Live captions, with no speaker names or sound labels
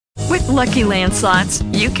Lucky Land Slots,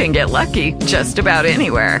 you can get lucky just about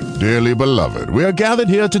anywhere. Dearly beloved, we are gathered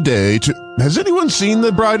here today to... Has anyone seen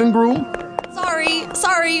the bride and groom?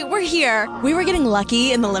 Sorry, we're here. We were getting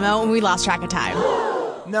lucky in the limo and we lost track of time.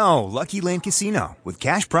 No, Lucky Land Casino, with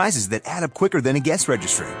cash prizes that add up quicker than a guest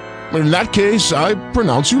registry. In that case, I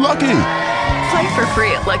pronounce you lucky. Play for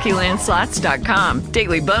free at LuckyLandSlots.com.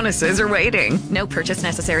 Daily bonuses are waiting. No purchase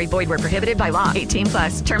necessary. Void where prohibited by law.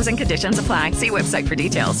 18+. Terms and conditions apply. See website for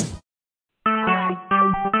details.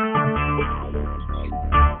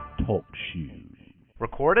 Talk shoes.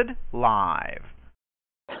 Recorded live.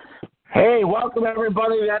 Hey, welcome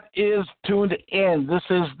everybody that is tuned in. This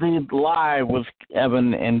is the Live with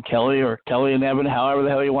Evan and Kelly, or Kelly and Evan, however the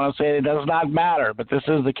hell you want to say it. It does not matter, but this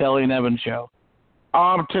is the Kelly and Evan show.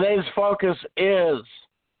 Today's focus is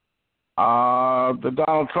the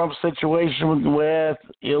Donald Trump situation with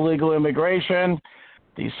illegal immigration,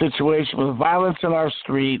 the situation with violence in our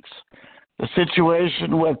streets, the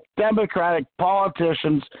situation with Democratic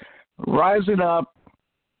politicians rising up,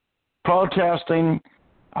 protesting,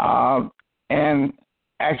 and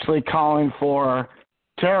actually calling for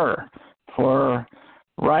terror, for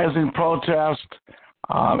rising protest,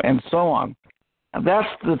 and so on. And that's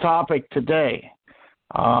the topic today.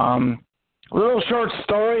 A little short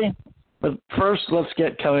story, but first let's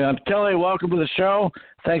get Kelly on. Kelly, welcome to the show.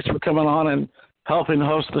 Thanks for coming on and helping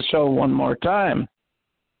host the show one more time.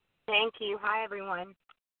 Thank you. Hi, everyone.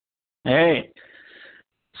 Hey.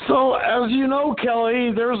 So, as you know,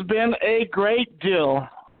 Kelly, there's been a great deal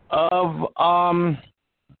of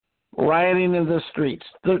rioting in the streets.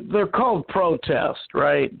 They're called protests,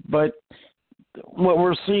 right? But what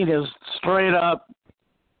we're seeing is straight up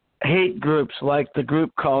hate groups like the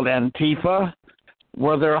group called Antifa,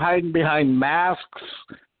 where they're hiding behind masks,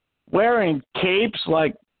 wearing capes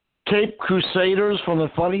like Cape Crusaders from the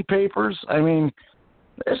funny papers. I mean,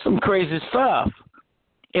 there's some crazy stuff.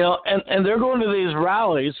 You know, and they're going to these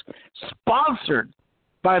rallies sponsored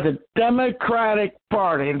by the Democratic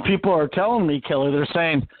Party. And people are telling me, Kelly, they're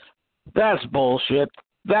saying, that's bullshit.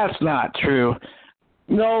 That's not true.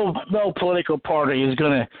 No political party is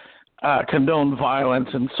going to condone violence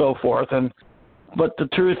and so forth. But the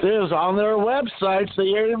truth is, on their websites,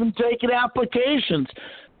 they aren't even taking applications,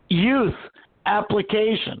 youth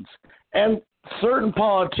applications. And certain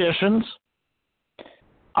politicians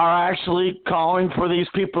are actually calling for these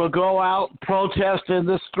people to go out and protest in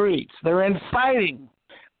the streets. They're inciting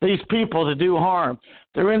these people to do harm.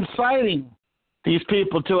 They're inciting these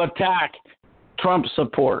people to attack Trump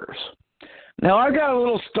supporters. Now, I got a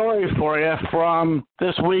little story for you from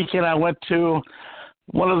this weekend. I went to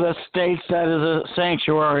one of the states that is a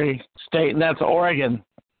sanctuary state, and that's Oregon.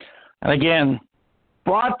 And again,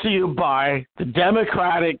 brought to you by the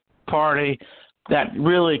Democratic Party that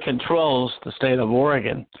really controls the state of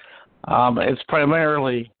Oregon. It's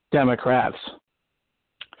primarily Democrats.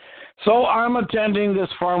 So I'm attending this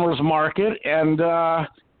farmer's market, and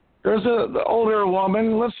there's an older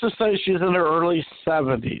woman. Let's just say she's in her early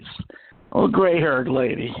 70s, a little gray-haired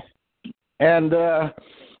lady. And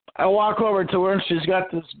I walk over to her, and she's got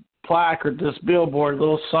this placard, this billboard,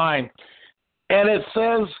 little sign, and it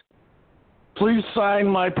says, "Please sign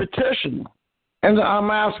my petition." And I'm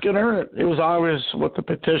asking her, it was obvious what the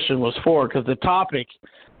petition was for, because the topic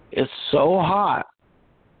is so hot.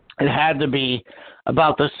 It had to be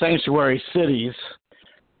about the sanctuary cities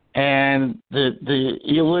and the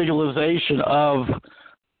illegalization of,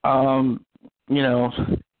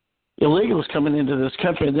 illegals coming into this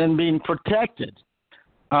country and then being protected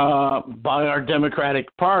by our Democratic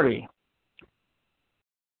Party.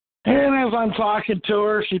 And as I'm talking to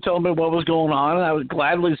her, she told me what was going on, and I would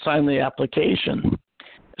gladly sign the application.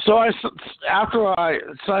 So after I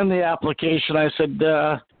signed the application, I said,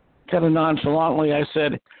 kind of nonchalantly, I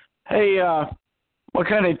said, "Hey, what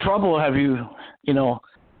kind of trouble have you,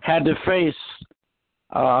 had to face?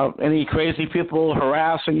 Any crazy people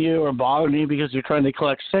harassing you or bothering you because you're trying to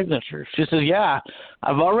collect signatures?" She says, "Yeah,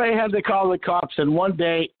 I've already had to call the cops in one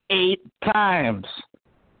day 8 times."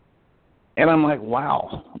 And I'm like,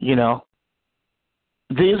 wow, these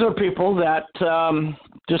are people that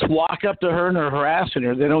just walk up to her and are harassing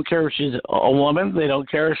her. They don't care if she's a woman. They don't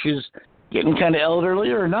care if she's getting kind of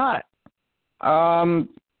elderly or not. And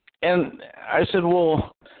I said,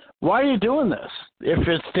 well, why are you doing this? If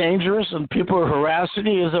it's dangerous and people are harassing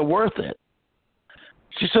you, is it worth it?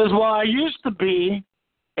 She says, well, I used to be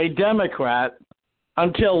a Democrat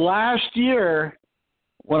until last year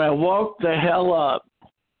when I woke the hell up.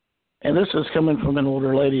 And this is coming from an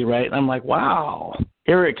older lady, right? And I'm like, wow,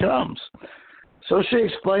 here it comes. So she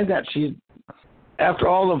explained that after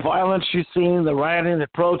all the violence she's seen, the rioting, the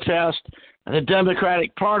protest, the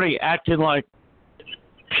Democratic Party acting like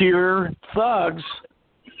pure thugs,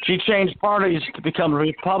 she changed parties to become a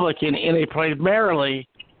Republican in a primarily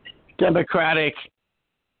Democratic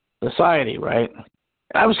society, right?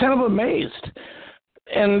 I was kind of amazed.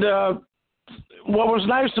 And what was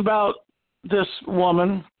nice about this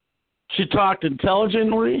woman, she talked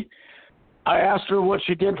intelligently. I asked her what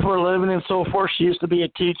she did for a living and so forth. She used to be a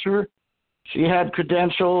teacher. She had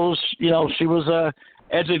credentials. She was a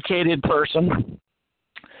educated person.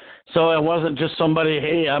 So it wasn't just somebody,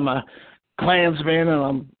 hey, I'm a Klansman and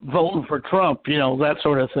I'm voting for Trump, that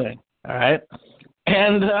sort of thing. All right.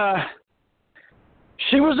 And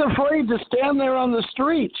she was afraid to stand there on the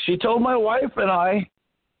street. She told my wife and I,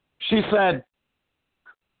 she said,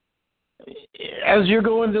 as you're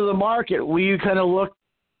going to the market, will you kind of look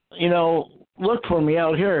for me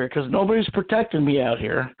out here? Because nobody's protecting me out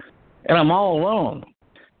here, and I'm all alone.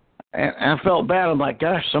 And I felt bad. I'm like,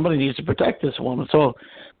 gosh, somebody needs to protect this woman. So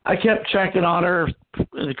I kept checking on her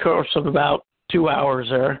in the course of about 2 hours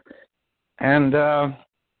there. And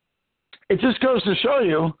it just goes to show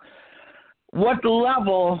you what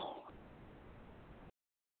level,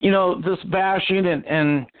 this bashing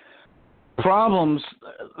and problems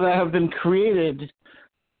that have been created,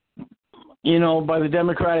 by the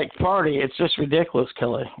Democratic Party. It's just ridiculous,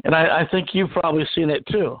 Kelly. And I think you've probably seen it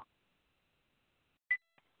too.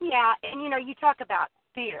 Yeah, and you talk about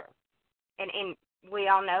fear, and we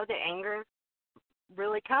all know that anger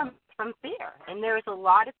really comes from fear, and there's a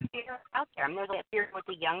lot of fear out there. I mean, there's a lot of fear with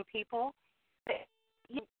the young people. But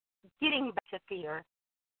getting back to fear,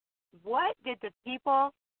 what did the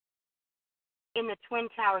people in the Twin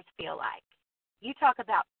Towers feel like? You talk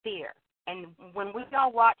about fear, and when we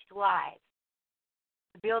all watched live,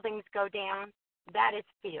 the buildings go down, that is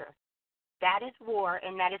fear. That is war,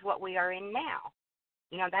 and that is what we are in now.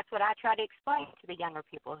 That's what I try to explain to the younger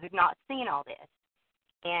people who've not seen all this.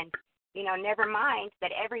 And, never mind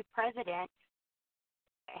that every president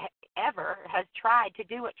ever has tried to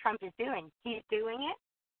do what Trump is doing. He's doing it,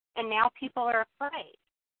 and now people are afraid.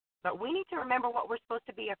 But we need to remember what we're supposed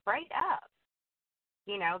to be afraid of.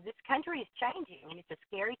 This country is changing, and it's a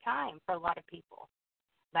scary time for a lot of people.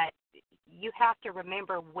 But you have to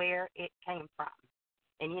remember where it came from.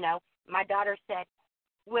 And, my daughter said,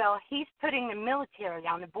 well, he's putting the military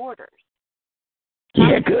on the borders.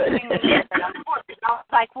 Yeah, good. I was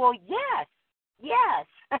like, well, yes.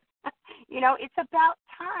 It's about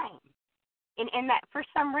time. And that, for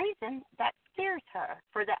some reason, that scares her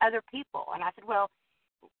for the other people. And I said, well,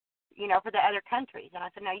 for the other countries. And I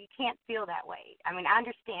said, no, you can't feel that way. I mean, I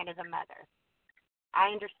understand as a mother. I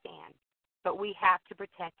understand. But we have to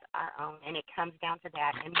protect our own, and it comes down to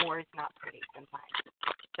that, and war is not pretty sometimes.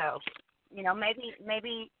 So,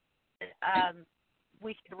 maybe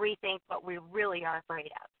we should rethink what we really are afraid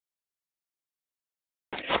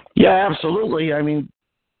of. Yeah, absolutely. I mean,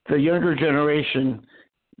 the younger generation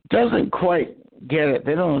doesn't quite get it.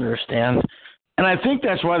 They don't understand. And I think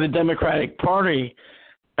that's why the Democratic Party,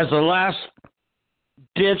 as a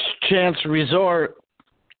last-ditch chance resort,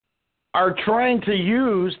 are trying to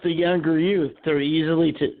use the younger youth. They're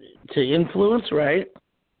easily to influence, right?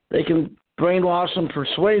 They can brainwash them,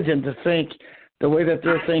 persuade them to think the way that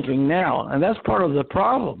they're thinking now. And that's part of the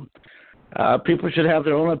problem. People should have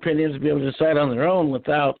their own opinions and be able to decide on their own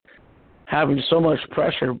without having so much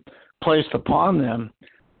pressure placed upon them.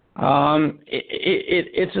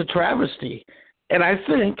 It's a travesty. And I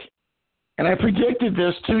think, and I predicted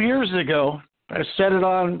this 2 years ago, I said it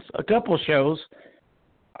on a couple shows,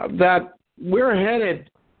 that we're headed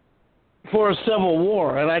for a civil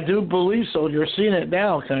war, and I do believe so. You're seeing it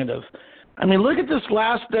now, kind of. I mean, look at this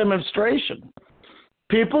last demonstration.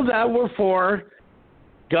 People that were for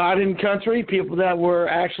God and country, people that were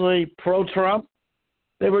actually pro-Trump,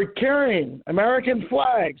 they were carrying American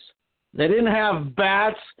flags. They didn't have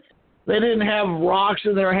bats. They didn't have rocks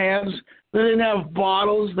in their hands. They didn't have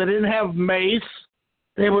bottles. They didn't have mace.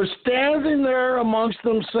 They were standing there amongst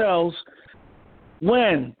themselves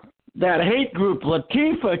when that hate group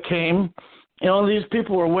Latifah came. These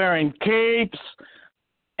people were wearing capes,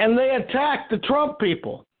 and they attacked the Trump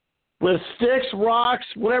people with sticks, rocks,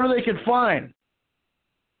 whatever they could find.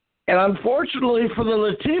 And unfortunately for the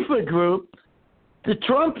Latifah group, the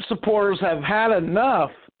Trump supporters have had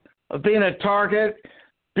enough of being a target,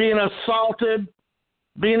 being assaulted,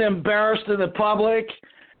 being embarrassed in the public,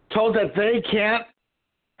 told that they can't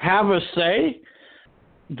have a say.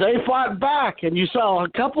 They fought back, and you saw a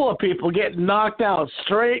couple of people get knocked out,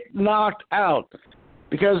 straight knocked out.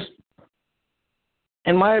 Because,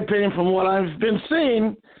 in my opinion, from what I've been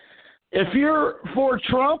seeing, if you're for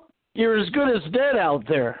Trump, you're as good as dead out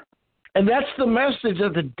there. And that's the message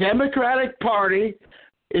that the Democratic Party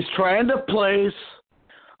is trying to place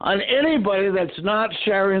on anybody that's not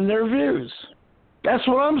sharing their views. That's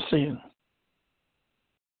what I'm seeing.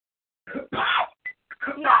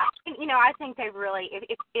 Yeah, I think they really,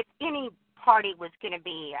 if any party was going to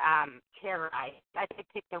be terrorized, I think they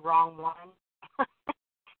picked the wrong one.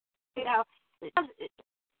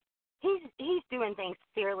 He's doing things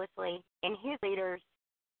fearlessly, and his leaders,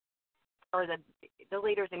 or the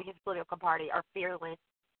leaders in his political party, are fearless.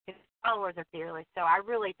 His followers are fearless. So I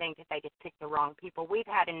really think that they just picked the wrong people. We've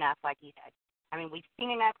had enough, like you said. I mean, we've seen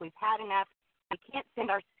enough. We've had enough. We can't send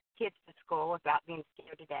our kids to school without being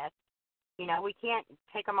scared to death. We can't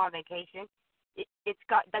take them on vacation.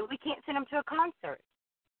 We can't send them to a concert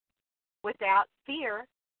without fear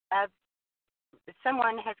of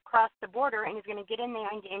someone has crossed the border and is going to get in there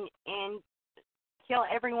and kill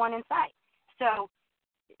everyone in sight. So,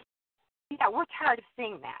 yeah, we're tired of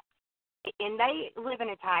seeing that. And they live in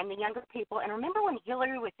a time, the younger people, and remember when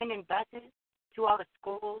Hillary was sending buses to all the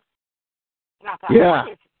schools? And I thought,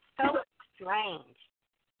 that is so strange.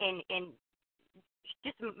 And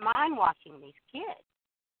just mind-washing these kids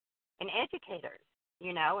and educators,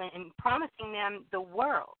 and promising them the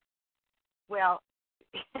world. Well,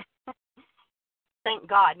 thank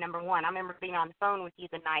God, number one. I remember being on the phone with you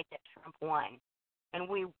the night that Trump won, and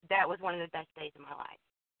that was one of the best days of my life.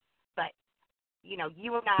 But, you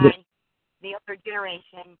and I, the older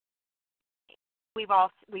generation,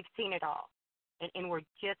 we've seen it all, and we're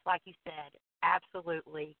just like you said,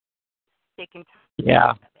 absolutely sick and tired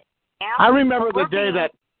of it. Now, I remember the day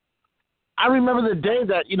that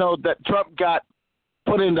that Trump got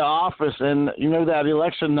put into office, and that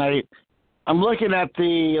election night, I'm looking at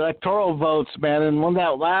the electoral votes, man, and when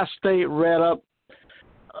that last state went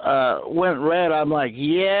red, I'm like,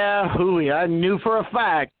 yeah, hooey. I knew for a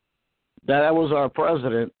fact that was our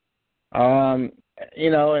president. And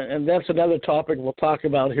that's another topic we'll talk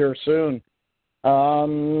about here soon.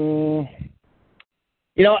 I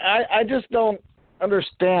just don't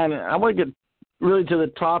understand. I want to get really to the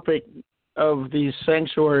topic of these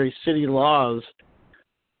sanctuary city laws.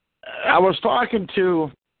 I was talking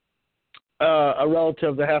to a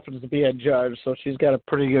relative that happens to be a judge, so she's got a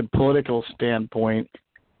pretty good political standpoint.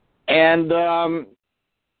 And, I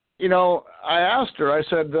asked her, I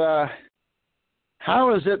said,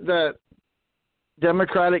 how is it that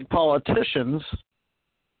Democratic politicians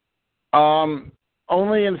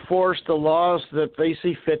only enforce the laws that they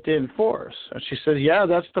see fit to enforce? And she said, yeah,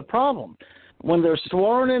 that's the problem. When they're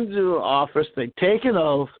sworn into office, they take an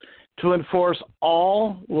oath to enforce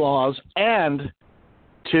all laws and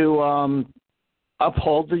to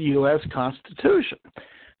uphold the U.S. Constitution.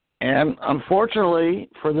 And unfortunately,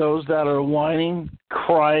 for those that are whining,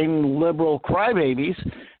 crying liberal crybabies,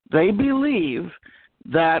 they believe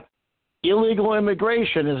that illegal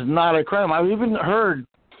immigration is not a crime. I've even heard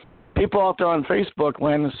people out there on Facebook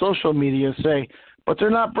land and social media say, but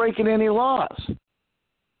they're not breaking any laws.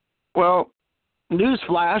 Well,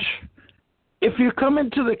 newsflash, if you come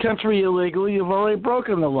into the country illegally, you've already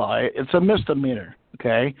broken the law. It's a misdemeanor,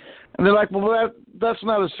 okay? And they're like, well, that's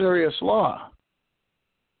not a serious law.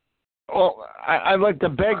 Well, I'd like to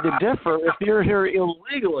beg to differ. If you're here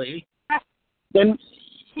illegally, then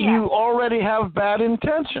you already have bad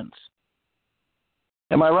intentions.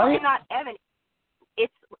 Am I right? It's not evident.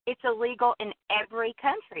 It's illegal in every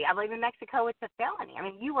country. I believe in Mexico it's a felony. I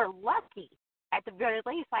mean, you were lucky, at the very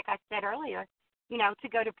least, like I said earlier, to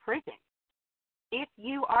go to prison. If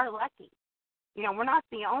you are lucky. We're not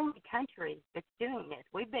the only country that's doing this.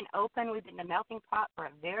 We've been open. We've been the melting pot for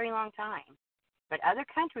a very long time. But other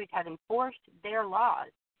countries have enforced their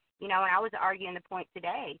laws. And I was arguing the point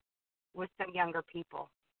today with some younger people.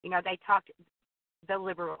 They talked, the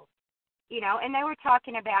liberals, and they were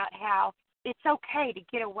talking about how it's okay to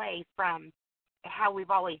get away from how we've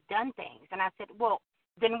always done things. And I said, well,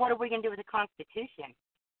 then what are we going to do with the Constitution?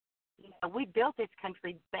 We built this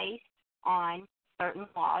country based on certain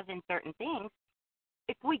laws and certain things.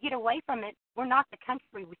 If we get away from it, we're not the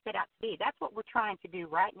country we set out to be. That's what we're trying to do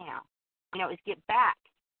right now, is get back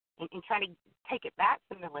and try to take it back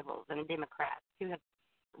from the liberals and the Democrats who have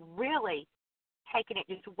really taken it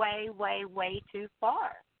just way, way, way too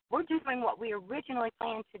far. We're doing what we originally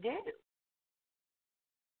planned to do.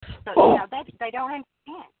 So, they don't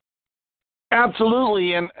understand.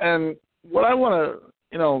 Absolutely. And what I want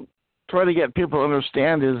to, try to get people to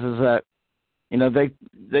understand is that,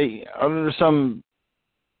 they under some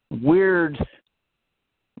weird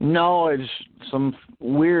knowledge, some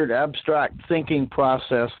weird abstract thinking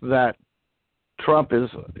process that Trump is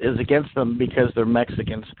against them because they're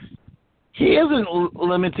Mexicans. He isn't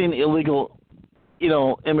limiting illegal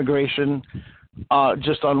immigration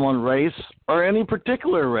just on one race or any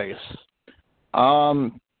particular race.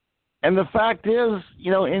 And the fact is,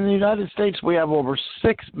 in the United States, we have over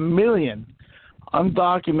 6 million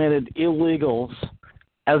undocumented illegals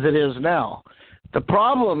as it is now. The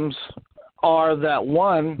problems are that,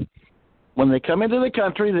 one, when they come into the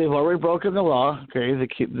country, they've already broken the law. Okay,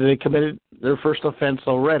 they committed their first offense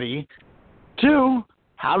already. Two,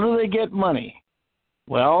 how do they get money?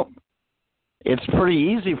 Well, it's pretty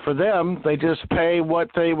easy for them. They just pay what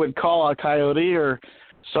they would call a coyote or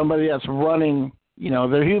somebody that's running,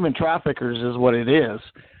 they're human traffickers is what it is.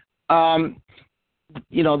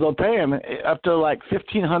 They'll pay them up to like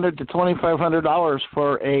 $1,500 to $2,500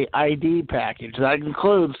 for a ID package. That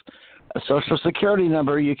includes a Social Security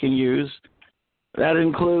number you can use. That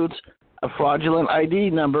includes a fraudulent ID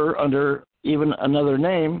number under even another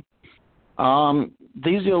name.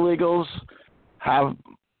 These illegals have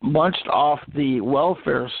munched off the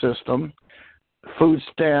welfare system, food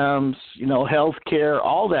stamps, health care,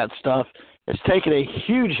 all that stuff. It's taken a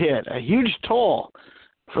huge hit, a huge toll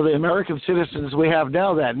for the American citizens we have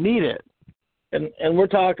now that need it. And we're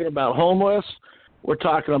talking about homeless. We're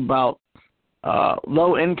talking about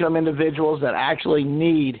low-income individuals that actually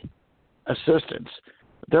need assistance.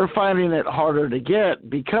 They're finding it harder to get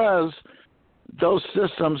because those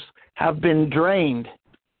systems have been drained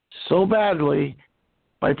so badly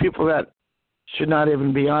by people that should not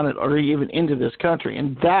even be on it or even into this country.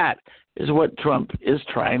 And that is what Trump is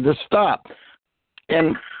trying to stop.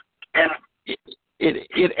 And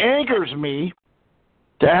it angers me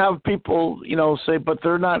to have people, say, but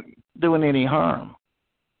they're not doing any harm.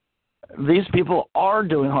 These people are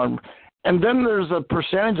doing harm. And then there's a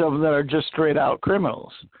percentage of them that are just straight out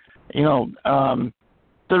criminals. The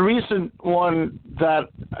recent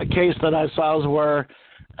a case that I saw was where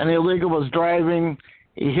an illegal was driving,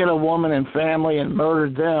 he hit a woman and family and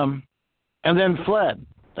murdered them, and then fled.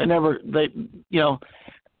 He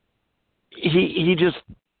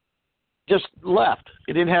just left.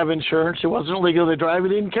 He didn't have insurance. It wasn't legal to drive. He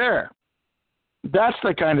didn't care. That's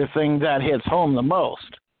the kind of thing that hits home the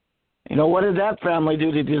most. What did that family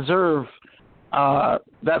do to deserve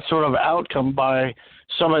that sort of outcome by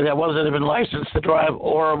somebody that wasn't even licensed to drive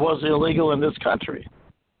or was illegal in this country?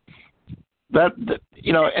 And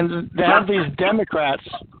to have these Democrats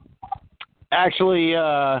actually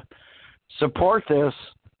support this,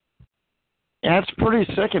 and it's pretty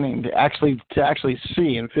sickening to actually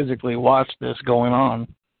see and physically watch this going on.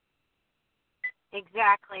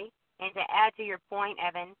 Exactly. And to add to your point,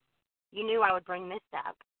 Evan, you knew I would bring this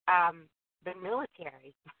up. The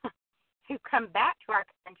military who come back to our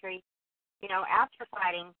country, after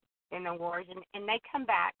fighting in the wars, and they come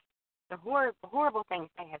back, the horrible things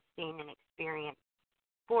they have seen and experienced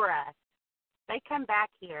for us, they come back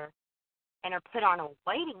here and are put on a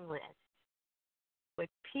waiting list with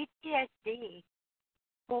PTSD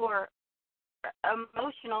for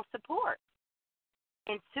emotional support.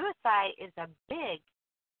 And suicide is a big,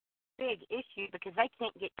 big issue because they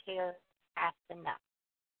can't get care fast enough.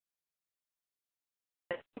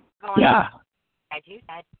 Yeah. As you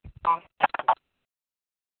said.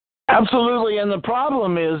 Absolutely. And the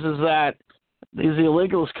problem is that these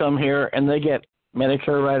illegals come here and they get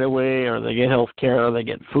Medicare right away, or they get health care, or they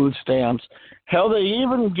get food stamps. Hell, they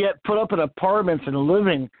even get put up in apartments and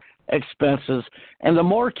living expenses. And the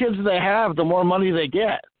more kids they have, the more money they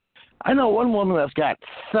get. I know one woman that's got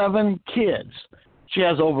 7 kids. She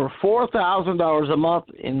has over $4,000 a month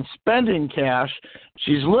in spending cash.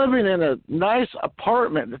 She's living in a nice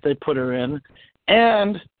apartment that they put her in,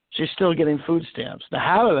 and she's still getting food stamps. Now,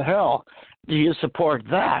 how the hell do you support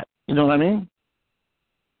that? You know what I mean?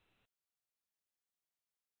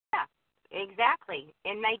 Yeah, exactly.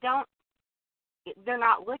 And they're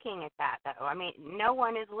not looking at that, though. I mean, no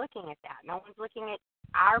one is looking at that. No one's looking at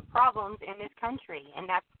our problems in this country, and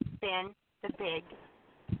that's been the big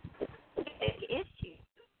issue.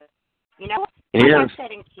 I'm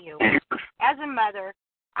saying to you, as a mother,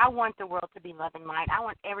 I want the world to be love and light. I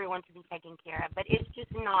want everyone to be taken care of, but it's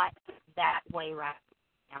just not that way right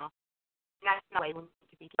now. That's not the way we need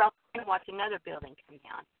to be. We're going to watch another building come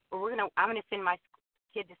down, or I'm going to send my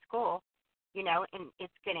kid to school, and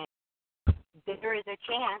there is a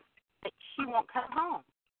chance that she won't come home.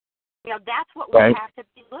 That's what we have to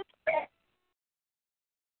be looking at.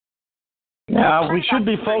 Yeah, we should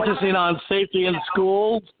be focusing on safety in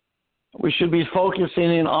schools. We should be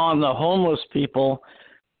focusing in on the homeless people.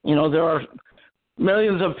 There are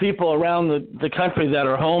millions of people around the country that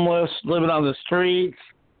are homeless, living on the streets.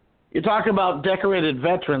 You talk about decorated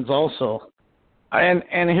veterans also.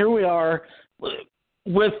 And here we are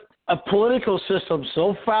with a political system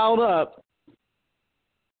so fouled up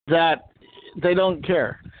that they don't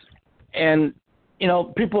care. And,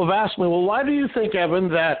 people have asked me, well, why do you think, Evan,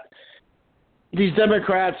 that these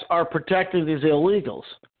Democrats are protecting these illegals?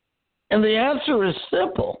 And the answer is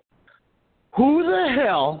simple. Who the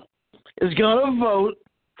hell is going to vote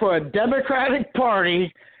for a Democratic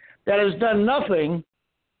Party that has done nothing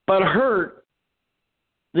but hurt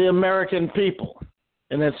the American people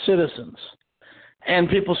and its citizens? And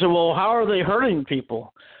people say, well, how are they hurting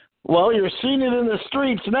people? Well, you're seeing it in the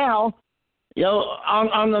streets now.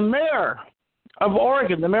 On the mayor of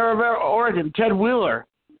Oregon, Ted Wheeler,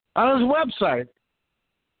 on his website,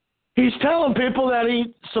 he's telling people that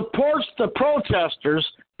he supports the protesters,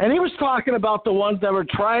 and he was talking about the ones that were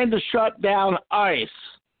trying to shut down ICE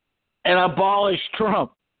and abolish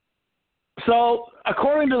Trump. So,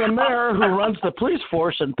 according to the mayor who runs the police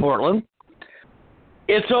force in Portland,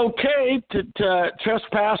 it's okay to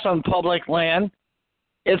trespass on public land.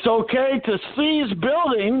 It's okay to seize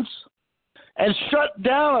buildings and shut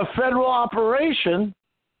down a federal operation,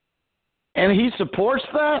 and he supports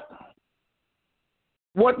that?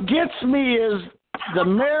 What gets me is the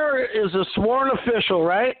mayor is a sworn official,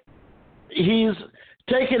 right? He's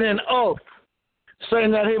taken an oath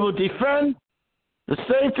saying that he will defend the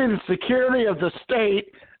safety and security of the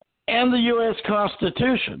state and the U.S.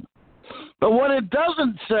 Constitution. But what it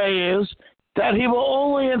doesn't say is that he will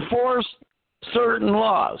only enforce certain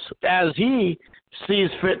laws as he sees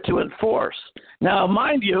fit to enforce. Now,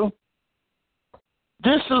 mind you,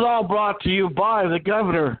 this is all brought to you by the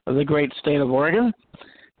governor of the great state of Oregon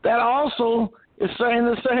that also is saying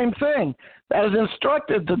the same thing, that has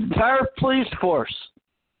instructed the entire police force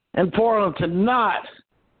in Portland to not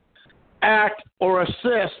act or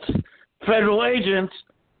assist federal agents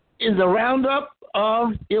in the roundup of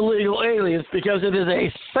illegal aliens because it is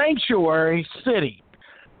a sanctuary city.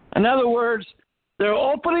 In other words, they're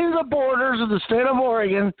opening the borders of the state of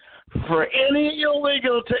Oregon for any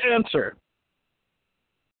illegal to enter.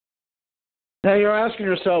 Now you're asking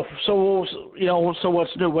yourself, so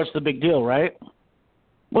what's new? What's the big deal, right?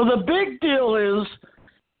 Well, the big deal is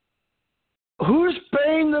who's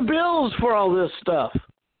paying the bills for all this stuff?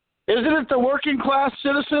 Isn't it the working class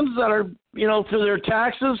citizens that are, through their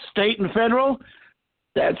taxes, state and federal,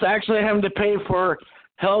 that's actually having to pay for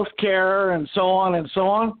health care and so on and so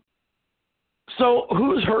on? So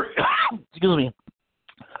who's excuse me,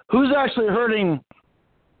 who's actually hurting,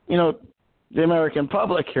 the American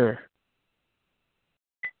public here?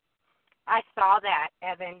 I saw that,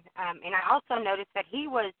 Evan, and I also noticed that he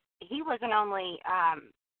wasn't only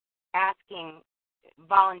asking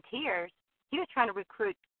volunteers; he was trying to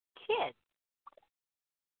recruit kids.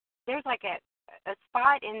 There's like a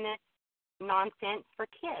spot in this nonsense for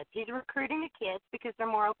kids. He's recruiting the kids because they're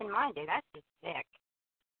more open-minded. That's just sick.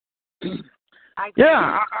 I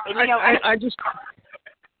just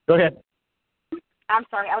go ahead. I'm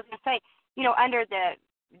sorry. I was going to say, under the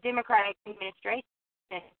Democratic administration.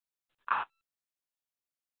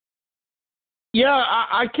 Yeah,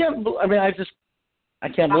 I can't. I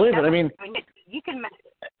can't believe it. I mean, you can.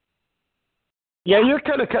 Yeah, you're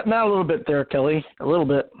kind of cutting out a little bit there, Kelly. A little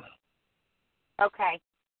bit. Okay.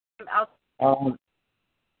 I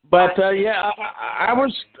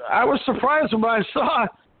was surprised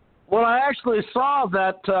when I actually saw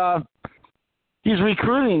that he's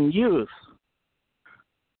recruiting youth.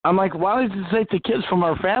 I'm like, why did you take the kids from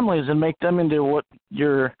our families and make them into what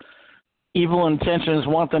your evil intentions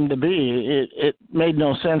want them to be? It made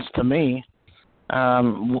no sense to me.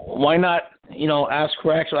 Why not, ask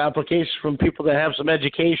for actual applications from people that have some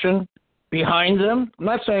education behind them? I'm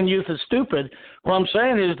not saying youth is stupid. What I'm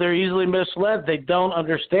saying is they're easily misled. They don't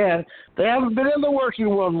understand. They haven't been in the working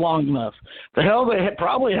world long enough. The hell, they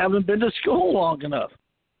probably haven't been to school long enough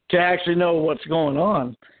to actually know what's going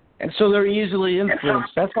on. And so they're easily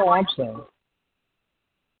influenced. That's all I'm saying.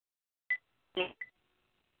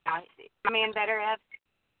 I mean, better, Ev?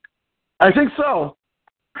 I think so.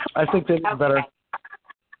 I think they do better.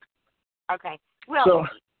 Okay. Well,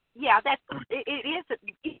 yeah, it is.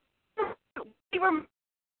 We remember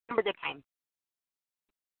the time.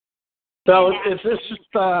 So it's just,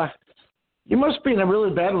 you must be in a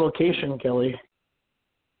really bad location, Kelly.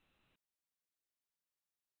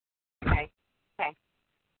 Okay.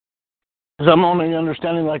 Because I'm only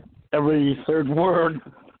understanding like every third word.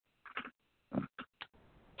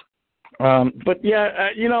 But yeah,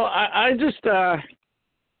 I just,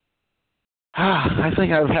 I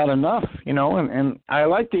think I've had enough, and I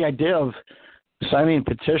like the idea of signing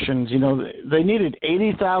petitions. They needed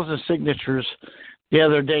 80,000 signatures the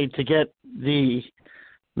other day to get the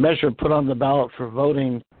measure put on the ballot for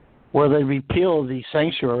voting where they repeal the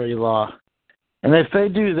sanctuary law. And if they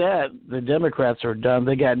do that, the Democrats are done.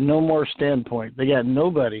 They got no more standpoint. They got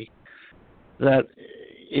nobody that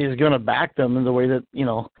is going to back them in the way that,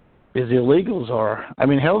 the illegals are. I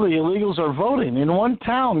mean, hell, the illegals are voting. In one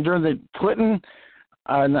town during the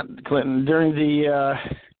during the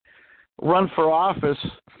run for office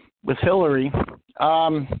with Hillary,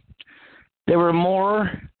 there were more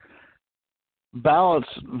ballots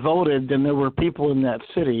voted than there were people in that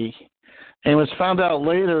city. And it was found out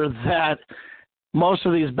later that most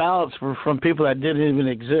of these ballots were from people that didn't even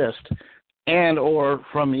exist and or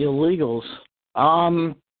from illegals.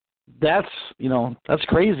 That's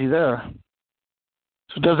crazy there.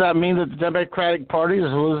 So does that mean that the Democratic Party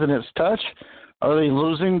is losing its touch? Are they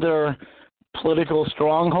losing their political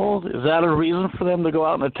stronghold? Is that a reason for them to go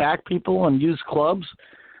out and attack people and use clubs?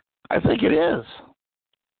 I think it is.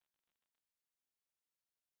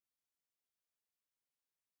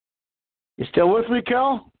 You still with me,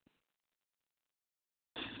 Kel?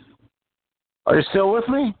 Are you still with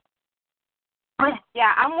me?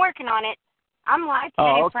 Yeah, I'm working on it. I'm live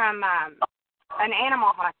today from an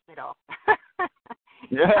animal hospital.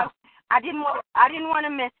 Yeah. So I didn't want to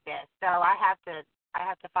miss this, so I have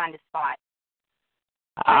to find a spot.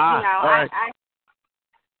 But, all right.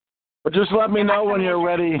 Well, just let me know when you're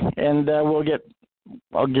ready, and I'll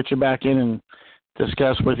get you back in and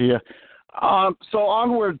discuss with you. So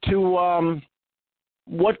onward to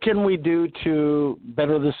what can we do to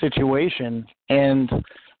better the situation? And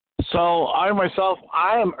so I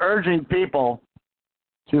am urging people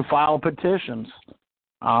to file petitions,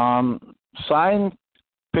 sign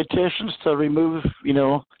petitions to remove,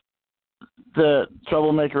 the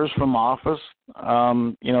troublemakers from office.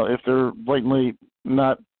 If they're blatantly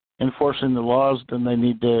not enforcing the laws, then they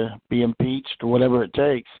need to be impeached or whatever it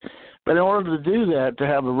takes. But in order to do that, to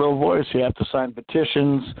have a real voice, you have to sign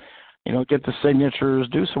petitions, get the signatures,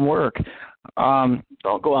 do some work.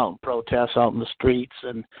 Don't go out and protest out in the streets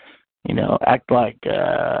and, act like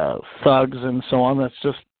thugs and so on.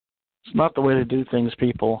 It's not the way to do things,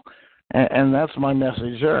 people. And that's my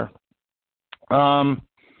message there. I've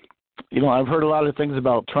heard a lot of things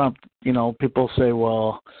about Trump. People say,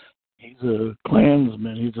 well, he's a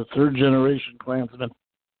Klansman. He's a third-generation Klansman.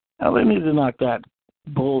 Now, they need to knock that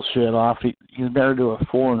bullshit off. He's married to a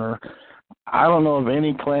foreigner. I don't know of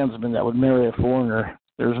any Klansman that would marry a foreigner.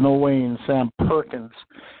 There's no way in Sam Perkins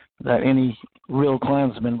that any real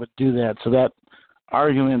Klansman would do that. So that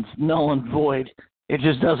argument's null and void. It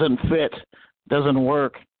just doesn't fit, doesn't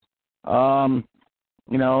work. Get on.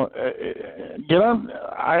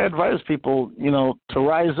 I advise people, to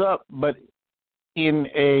rise up, but in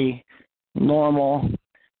a normal,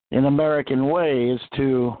 American way, is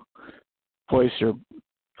to voice your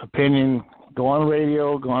opinion, go on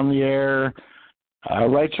radio, go on the air,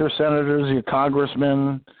 write your senators, your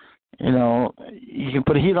congressmen. You can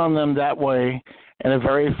put heat on them that way in a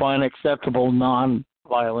very fine, acceptable,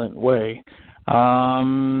 non-violent way.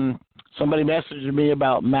 Somebody messaged me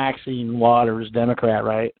about Maxine Waters, Democrat,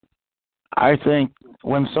 right? I think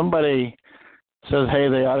when somebody says, hey,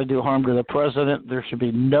 they ought to do harm to the president, there should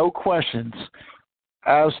be no questions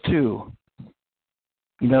as to,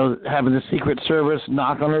 having the Secret Service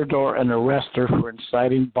knock on her door and arrest her for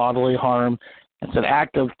inciting bodily harm. It's an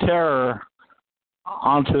act of terror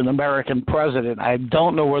onto an American president. I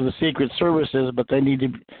don't know where the Secret Service is, but they need to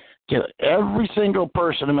get every single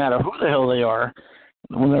person, no matter who the hell they are,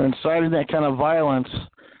 when they're inciting that kind of violence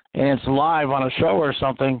and it's live on a show or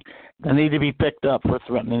something, they need to be picked up for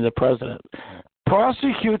threatening the president.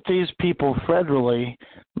 Prosecute these people federally,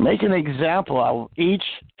 make an example of each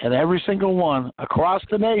and every single one across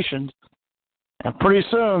the nation, and pretty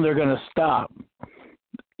soon they're going to stop.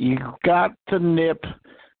 You've got to nip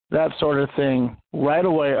that sort of thing right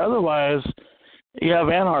away. Otherwise, you have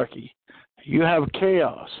anarchy. You have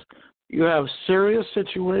chaos. You have serious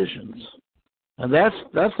situations. And that's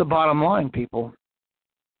the bottom line, people.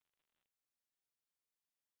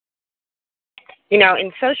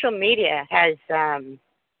 And social media has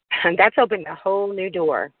that's opened a whole new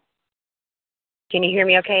door. Can you hear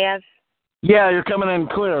me okay, Ev? Yeah, you're coming in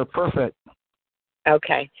clear. Perfect.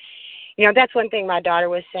 Okay. That's one thing my daughter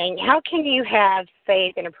was saying. How can you have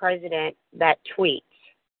faith in a president that tweets?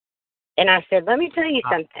 And I said, let me tell you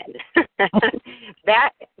something.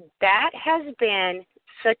 that has been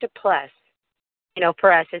such a plus,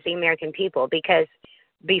 for us as the American people, because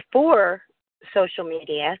before social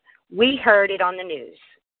media, we heard it on the news,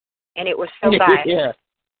 and it was so biased. Yeah.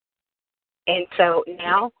 And so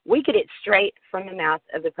now we get it straight from the mouth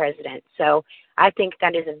of the president. So I think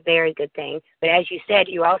that is a very good thing. But as you said,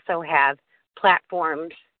 you also have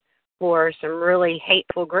platforms for some really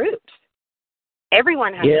hateful groups.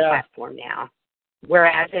 Everyone has a platform now.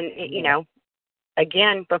 Whereas,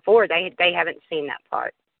 again, before they haven't seen that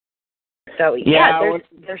part. So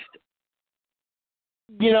there's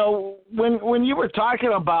when you were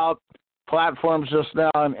talking about platforms just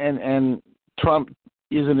now and Trump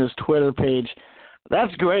using his Twitter page,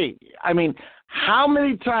 that's great. I mean, how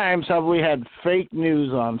many times have we had fake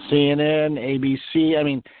news on CNN, ABC? I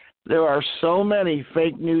mean, there are so many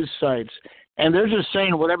fake news sites, and they're just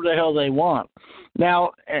saying whatever the hell they want.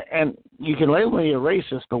 Now, and you can label me a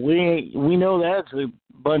racist, but we know that's a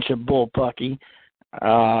bunch of bullpucky.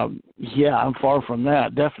 Yeah, I'm far from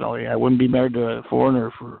that, definitely. I wouldn't be married to a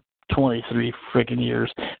foreigner for 23 freaking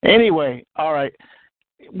years. Anyway, all right.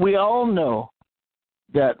 We all know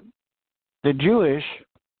that the Jewish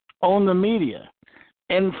own the media.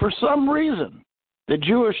 And for some reason, the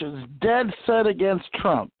Jewish is dead set against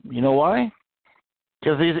Trump. You know why?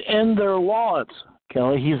 Because he's in their wallets,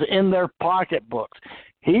 Kelly. He's in their pocketbooks.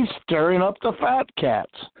 He's stirring up the fat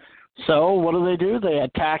cats. So what do? They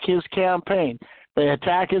attack his campaign. They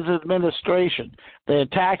attack his administration. They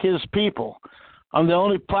attack his people on the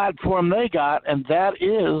only platform they got, and that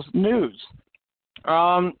is news.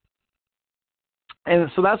 And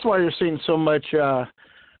so that's why you're seeing so much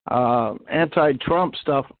anti-Trump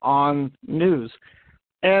stuff on news.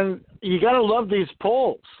 And you got to love these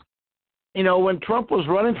polls. You know, when Trump was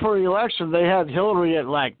running for the election, they had Hillary at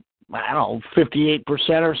 58%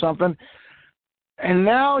 or something. And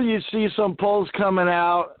now you see some polls coming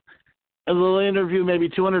out, and they'll interview maybe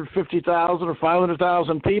 250,000 or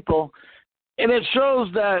 500,000 people, and it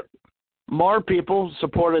shows that more people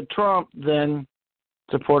supported Trump than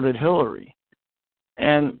supported Hillary.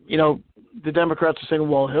 And, the Democrats are saying,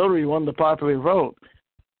 well, Hillary won the popular vote.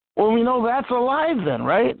 Well, we know that's a lie then,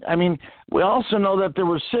 right? I mean, we also know that there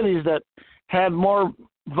were cities that had more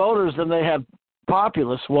voters than they had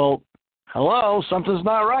populists. Well, hello, something's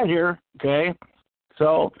not right here, okay?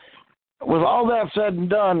 So with all that said and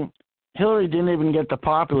done, Hillary didn't even get the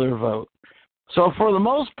popular vote. So for the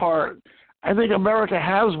most part, I think America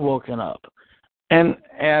has woken up. And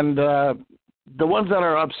the ones that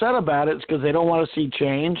are upset about it is because they don't want to see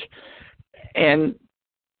change. And,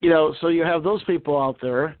 so you have those people out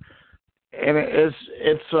there, and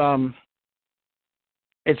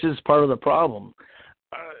it's just part of the problem.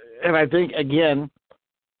 And I think, again,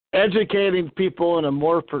 educating people in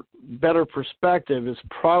a better perspective is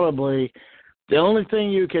probably the only thing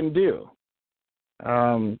you can do.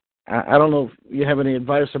 I don't know if you have any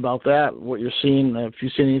advice about that, what you're seeing, if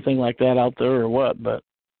you've seen anything like that out there or what. But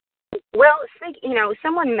well,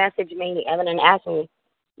 someone messaged me, Evan, and asked me,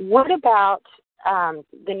 what about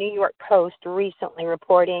the New York Post recently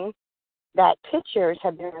reporting that pictures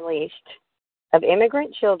have been released of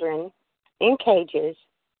immigrant children in cages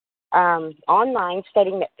online,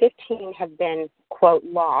 stating that 15 have been, quote,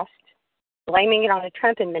 lost, blaming it on the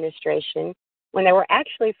Trump administration when they were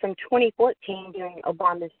actually from 2014 during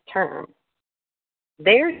Obama's term.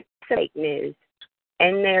 There's fake news,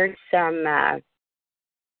 and there's some out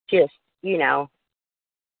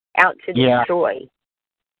to destroy.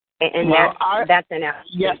 And that's enough.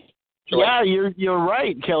 Yeah, you're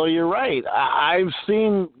right, Kelly. You're right. I've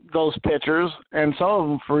seen those pictures, and some of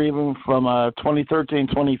them from 2013,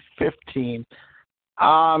 2015.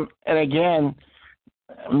 And again,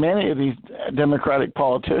 many of these Democratic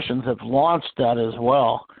politicians have launched that as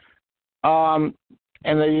well. And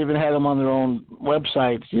they even had them on their own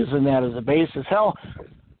websites using that as a basis. Hell,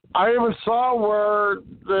 I even saw where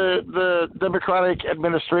the Democratic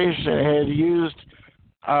administration had used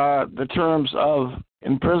the terms of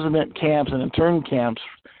imprisonment camps and intern camps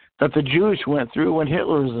that the Jewish went through when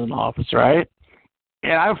Hitler was in office, right?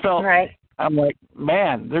 And I felt, I'm like,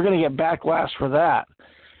 man, they're going to get backlash for that.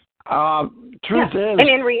 Truth is, and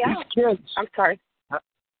in reality, these kids. I'm sorry.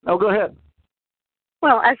 Oh, go ahead.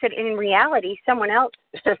 Well, I said, in reality, someone else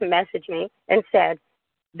messaged me and said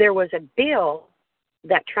there was a bill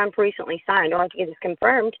that Trump recently signed, or I think it is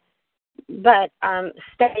confirmed, but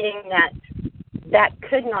stating that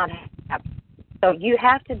could not happen. So you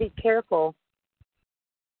have to be careful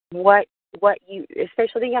what you,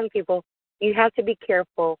 especially the young people, you have to be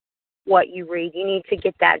careful what you read. You need to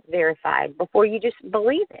get that verified before you just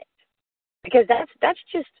believe it, because that's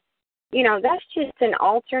just an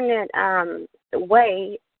alternate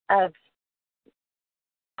way of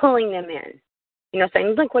pulling them in.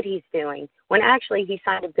 Saying, look what he's doing, when actually he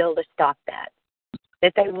signed a bill to stop that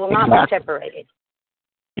they will not be separated.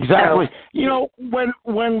 Exactly. So,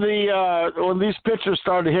 when these pictures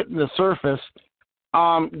started hitting the surface,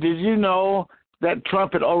 did you know that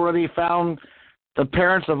Trump had already found the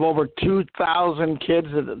parents of over 2,000 kids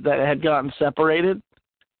that had gotten separated?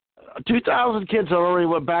 2,000 kids already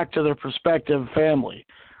went back to their prospective family.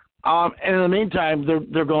 And in the meantime,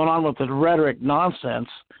 they're going on with the rhetoric nonsense.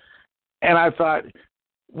 And I thought,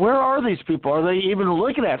 where are these people? Are they even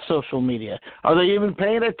looking at social media? Are they even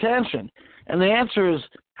paying attention? And the answer is,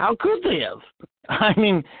 how could they have? I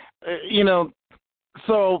mean,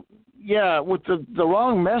 so, yeah, with the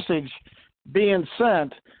wrong message being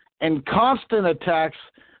sent and constant attacks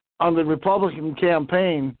on the Republican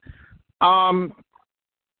campaign,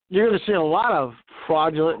 you're going to see a lot of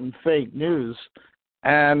fraudulent and fake news.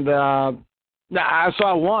 And I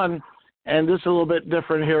saw one, and this is a little bit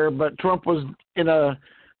different here, but Trump was in a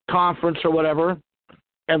conference or whatever,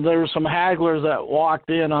 and there were some hagglers that walked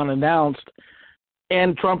in unannounced,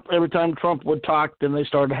 and Trump, every time Trump would talk, then they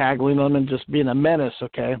started haggling him and just being a menace,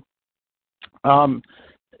 okay?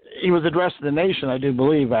 He was addressing the nation, I do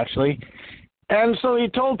believe, actually. And so he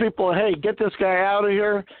told people, hey, get this guy out of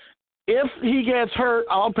here. If he gets hurt,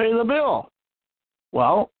 I'll pay the bill.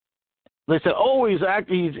 Well, they said, oh, he's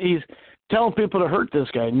telling people to hurt this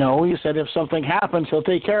guy. No, he said if something happens, he'll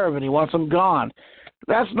take care of it. He wants them gone.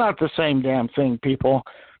 That's not the same damn thing, people.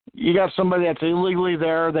 You got somebody that's illegally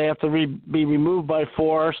there. They have to be removed by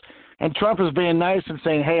force. And Trump is being nice and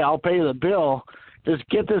saying, hey, I'll pay the bill. Just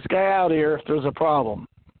get this guy out of here if there's a problem.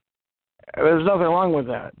 There's nothing wrong with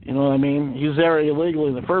that. You know what I mean? He's there illegally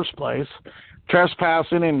in the first place,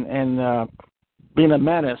 trespassing and being a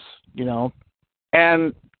menace,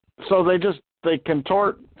 And so they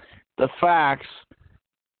contort the facts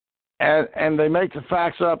and they make the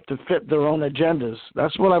facts up to fit their own agendas.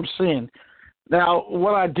 That's what I'm seeing. Now,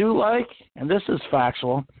 what I do like, and this is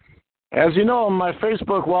factual, as you know, my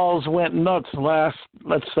Facebook walls went nuts last,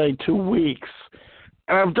 let's say, 2 weeks.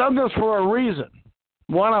 And I've done this for a reason.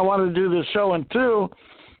 One, I wanted to do this show, and two,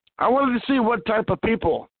 I wanted to see what type of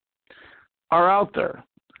people are out there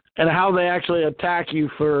and how they actually attack you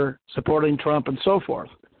for supporting Trump and so forth.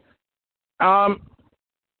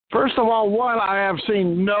 First of all, one, I have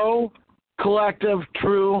seen no collective,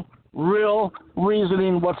 true, real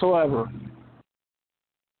reasoning whatsoever.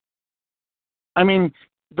 I mean,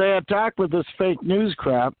 they attack with this fake news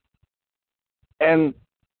crap, and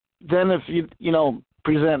then if you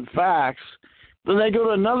present facts, then they go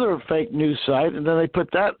to another fake news site, and then they put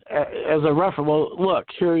that as a reference. Well, look,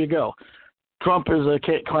 here you go. Trump is a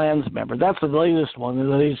Klan's member. That's the latest one.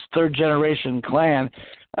 He's third-generation Klan.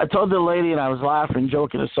 I told the lady, and I was laughing,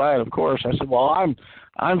 joking aside, of course. I said, well,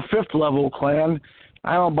 I'm fifth-level Klan.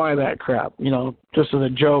 I don't buy that crap, just as a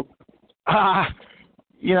joke. I've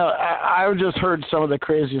just heard some of the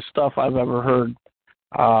craziest stuff I've ever heard.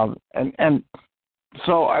 And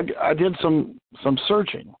so I did some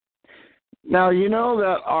searching. Now, you know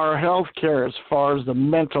that our health care, as far as the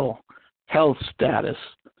mental health status,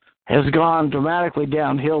 has gone dramatically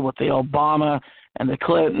downhill with the Obama and the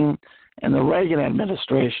Clinton and the Reagan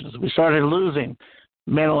administrations. We started losing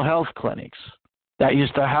mental health clinics that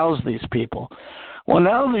used to house these people. Well,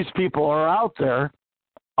 now these people are out there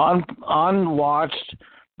unwatched.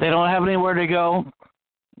 They don't have anywhere to go,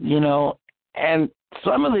 and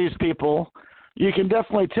some of these people, you can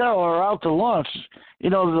definitely tell, are out to lunch. The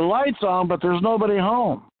light's on, but there's nobody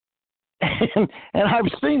home. And I've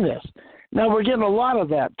seen this. Now, we're getting a lot of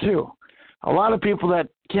that, too. A lot of people that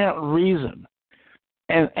can't reason.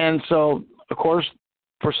 And so, of course,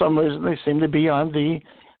 for some reason, they seem to be on the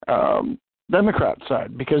Democrat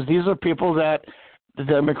side, because these are people that the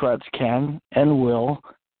Democrats can and will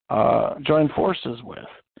join forces with.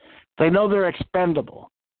 They know they're expendable.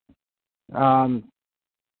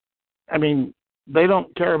 They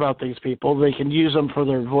don't care about these people. They can use them for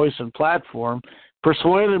their voice and platform,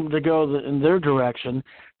 persuade them to go in their direction,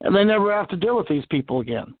 and they never have to deal with these people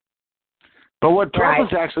again. But what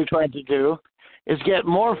Trump is actually trying to do is get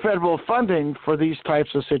more federal funding for these types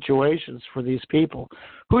of situations for these people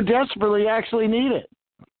who desperately actually need it.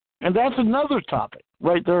 And that's another topic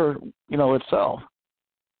right there, itself.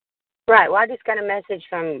 Right. Well, I just got a message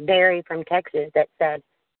from Barry from Texas that said,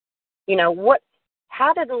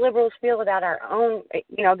 how do the liberals feel about our own,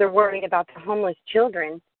 they're worried about the homeless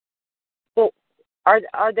children. Well, are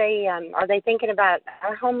they thinking about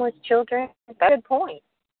our homeless children? That's a good point.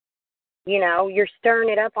 You're stirring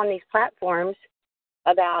it up on these platforms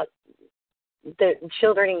about the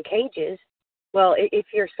children in cages. Well, if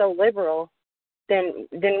you're so liberal, then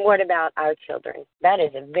what about our children? That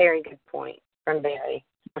is a very good point from Barry.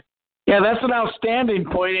 Yeah, that's an outstanding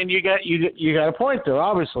point, and you got a point there,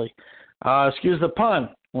 obviously. Excuse the pun.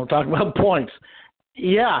 We'll talk about points.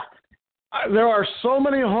 Yeah, there are so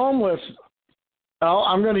many homeless. Well,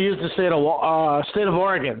 I'm going to use the state of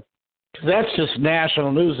Oregon. 'Cause that's just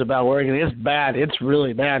national news about Oregon. It's bad. It's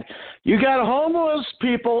really bad. You got homeless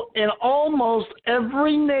people in almost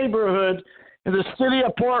every neighborhood in the city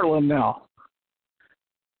of Portland now.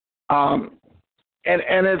 And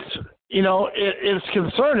it's, it's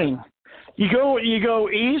concerning. You go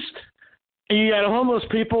east, and you got homeless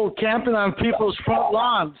people camping on people's front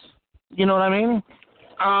lawns. You know what I mean?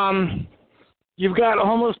 You've got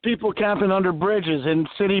homeless people camping under bridges in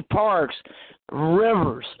city parks,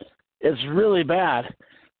 rivers. It's really bad.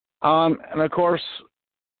 And, of course,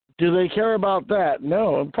 do they care about that?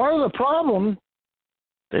 No. And part of the problem,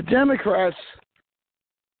 the Democrats,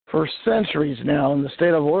 for centuries now in the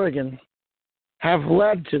state of Oregon, have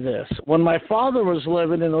led to this. When my father was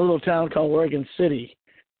living in a little town called Oregon City,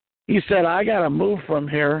 he said, I got to move from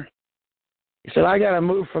here. He said, I got to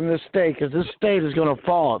move from this state because this state is going to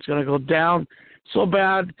fall. It's going to go down so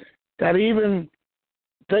bad that even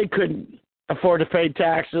they couldn't afford to pay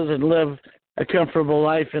taxes and live a comfortable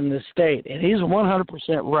life in this state. And he's 100%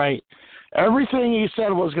 right. Everything he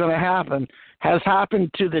said was going to happen has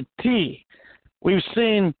happened to the T. You've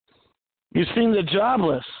seen the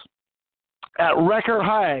jobless at record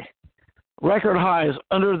highs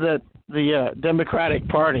under the Democratic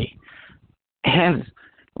Party. And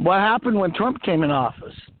what happened when Trump came in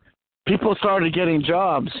office? People started getting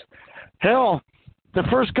jobs. Hell, the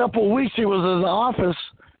first couple of weeks he was in the office,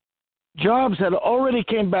 jobs had already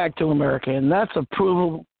came back to America, and that's a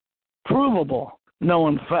provable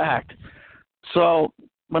known fact. So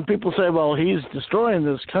when people say, well, he's destroying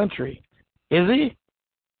this country, is he?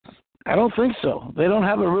 I don't think so. They don't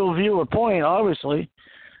have a real view or point, obviously,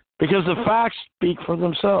 because the facts speak for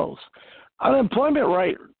themselves. Unemployment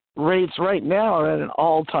rates right now are at an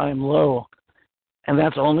all-time low, and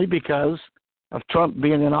that's only because of Trump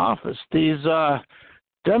being in office. These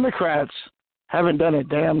Democrats haven't done a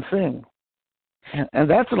damn thing, and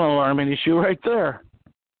that's an alarming issue right there.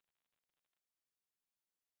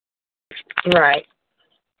 Right.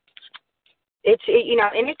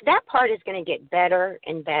 That part is going to get better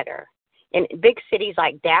and better. And big cities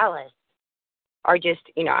like Dallas are just,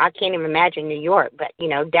 I can't even imagine New York, but,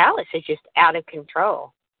 Dallas is just out of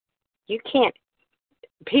control.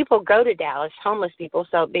 People go to Dallas, homeless people,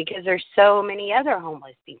 because there's so many other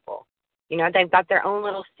homeless people. They've got their own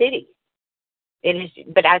little city. It is,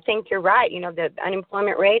 but I think you're right. The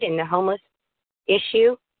unemployment rate and the homeless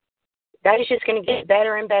issue, that is just going to get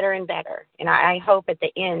better and better and better. And I hope at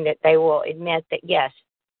the end that they will admit that, yes,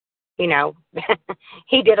 he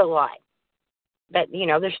did a lot. But,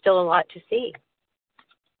 there's still a lot to see.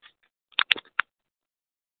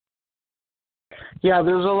 Yeah,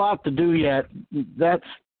 there's a lot to do yet.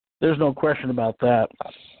 There's no question about that.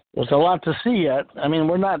 There's a lot to see yet. I mean,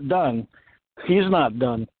 we're not done. He's not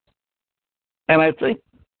done. And I think,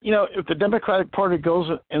 if the Democratic Party goes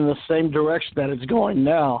in the same direction that it's going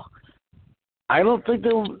now, I don't think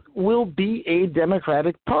there will be a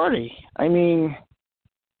Democratic Party. I mean,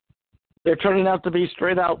 they're turning out to be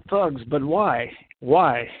straight-out thugs, but why?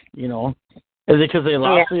 Why? Is it because they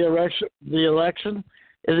lost the election?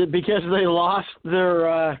 Is it because they lost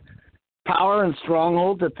their power and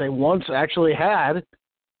stronghold that they once actually had?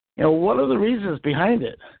 What are the reasons behind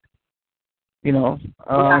it?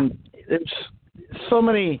 It's so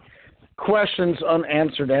many questions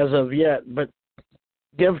unanswered as of yet, but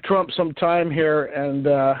give Trump some time here, and,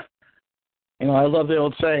 I love the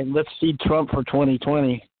old saying, let's see Trump for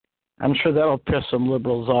 2020. I'm sure that'll piss some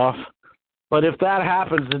liberals off. But if that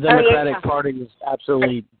happens, the Democratic Party is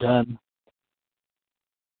absolutely done.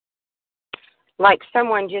 Like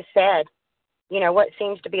someone just said, what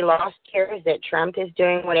seems to be lost here is that Trump is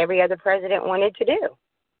doing what every other president wanted to do,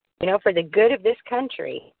 for the good of this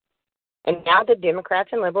country. And now the Democrats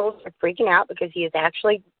and liberals are freaking out because he is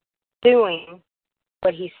actually doing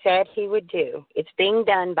what he said he would do. It's being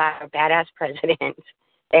done by a badass president,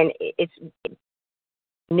 and it's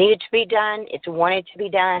needed to be done. It's wanted to be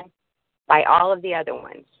done by all of the other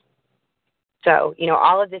ones. So,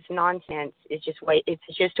 all of this nonsense is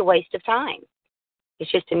it's just a waste of time.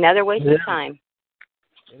 It's just another waste of time.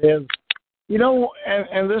 It is.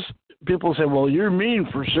 And this, people say, well, you're mean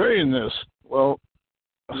for saying this. Well,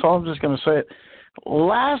 so I'm just going to say it.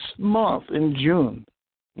 Last month in June,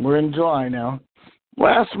 we're in July now,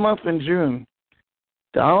 last month in June,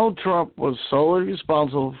 Donald Trump was solely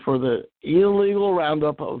responsible for the illegal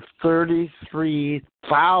roundup of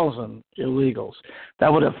 33,000 illegals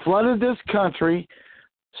that would have flooded this country,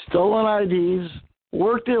 stolen IDs,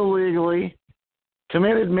 worked illegally,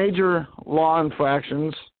 committed major law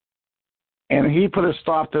infractions, and he put a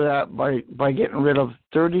stop to that by getting rid of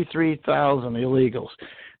 33,000 illegals.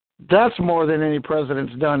 That's more than any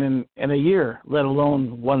president's done in a year, let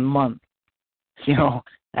alone 1 month. You know,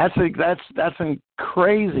 that's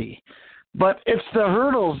crazy. But it's the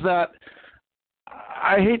hurdles that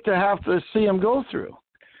I hate to have to see them go through.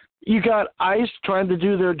 You got ICE trying to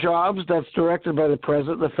do their jobs that's directed by the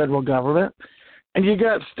president, the federal government, and you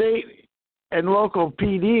got state and local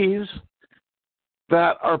PDs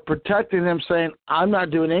that are protecting them, saying, I'm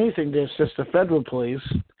not doing anything to assist the federal police.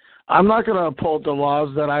 I'm not going to uphold the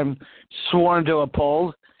laws that I'm sworn to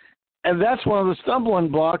uphold. And that's one of the stumbling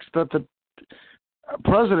blocks that the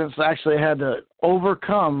presidents actually had to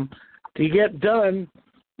overcome to get done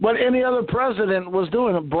what any other president was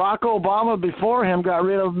doing. Barack Obama before him got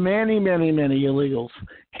rid of many, many, many illegals.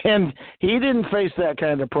 And he didn't face that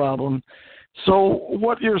kind of problem. So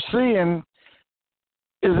what you're seeing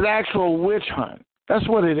is an actual witch hunt. That's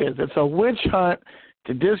what it is. It's a witch hunt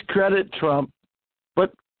to discredit Trump.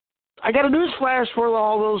 But I got a news flash for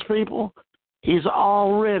all those people. He's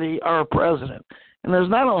already our president. And there's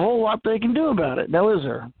not a whole lot they can do about it. Now, is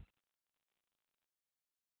there?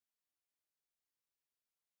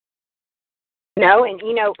 No, and,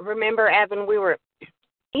 you know, remember, Evan, we were,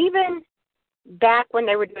 even back when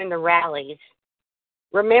they were doing the rallies,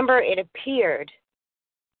 remember it appeared,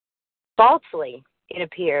 falsely it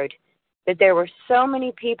appeared, that there were so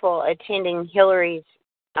many people attending Hillary's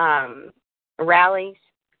rallies,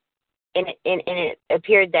 and it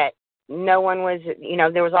appeared that no one was, you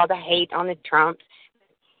know, there was all the hate on the Trumps.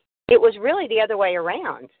 It was really the other way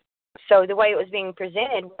around. So the way it was being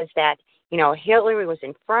presented was that, you know, Hillary was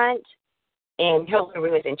in front and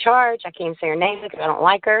Hillary was in charge. I can't say her name because I don't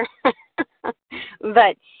like her.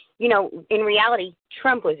 But, you know, in reality,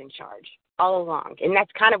 Trump was in charge all along. And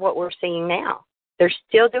that's kind of what we're seeing now. They're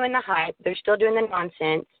still doing the hype. They're still doing the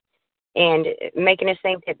nonsense and making us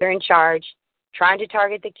think that they're in charge, trying to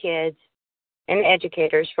target the kids and the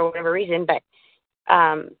educators for whatever reason. But,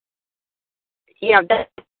 you know,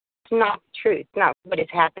 that's not the truth, not what is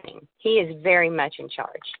happening. He is very much in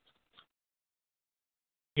charge.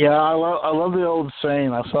 Yeah, I love the old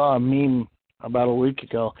saying. I saw a meme about a week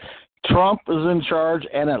ago. Trump is in charge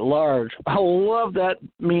and at large. I love that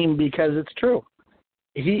meme because it's true.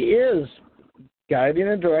 He is guiding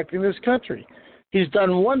and directing this country. He's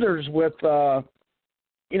done wonders with,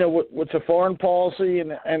 you know, with the foreign policy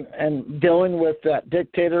and dealing with that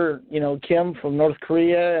dictator, you know, Kim from North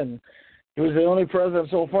Korea, and he was the only president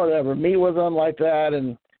so far to ever meet with him like that.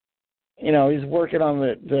 And you know, he's working on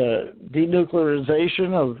the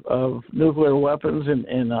denuclearization of nuclear weapons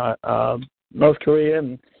in North Korea,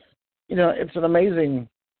 and you know, it's an amazing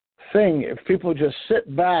thing. If people just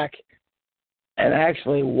sit back and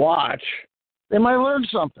actually watch, they might learn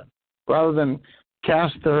something rather than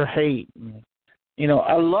cast their hate. You know,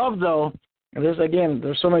 I love, though, and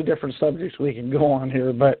there's so many different subjects we can go on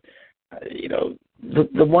here, but you know,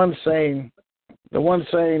 the one saying where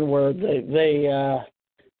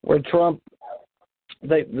where Trump,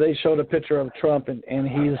 they showed a picture of Trump and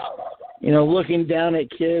he's, you know, looking down at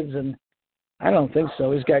kids, and I don't think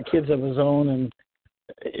so. He's got kids of his own, and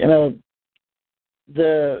you know,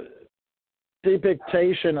 the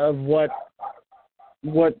depiction of what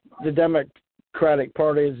the Democratic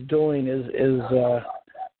Party is doing is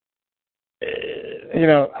you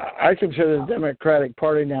know, I consider the Democratic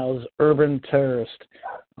Party now as urban terrorist.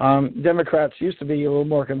 Democrats used to be a little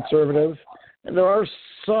more conservative, and there are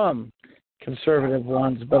some conservative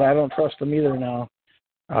ones, but I don't trust them either now.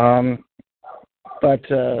 But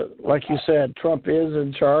like you said, Trump is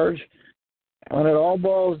in charge. When it all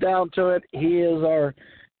boils down to it, he is our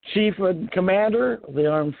chief and commander of the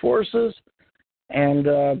armed forces. And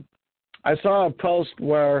I saw a post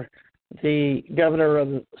where the governor of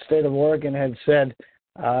the state of Oregon had said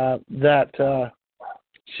that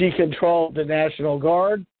she controlled the National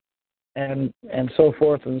Guard and so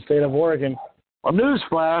forth in the state of Oregon. Well,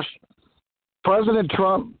 newsflash, President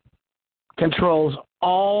Trump controls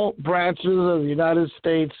all branches of the United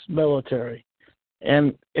States military.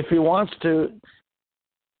 And if he wants to,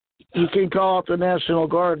 he can call up the National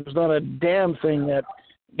Guard. There's not a damn thing that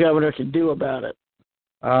governor can do about it.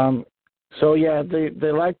 So, yeah,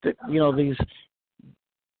 they like the, you know, these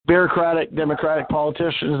bureaucratic Democratic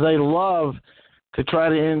politicians, they love to try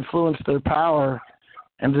to influence their power.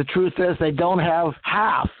 And the truth is they don't have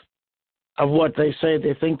half of what they say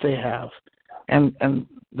they think they have. And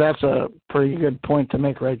that's a pretty good point to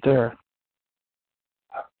make right there.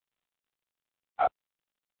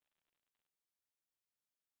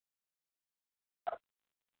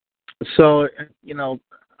 So, you know,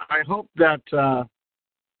 I hope that,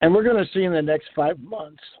 and we're going to see in the next 5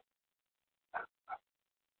 months,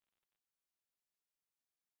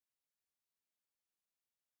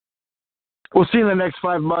 we'll see in the next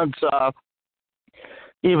 5 months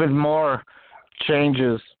even more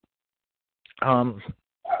changes.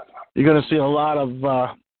 You're going to see a lot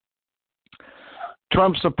of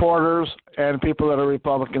Trump supporters and people that are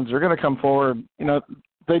Republicans are going to come forward. You know,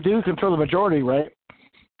 they do control the majority, right?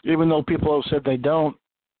 Even though people have said they don't.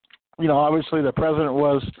 You know, obviously the president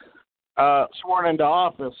was sworn into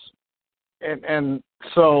office. And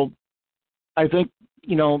so I think,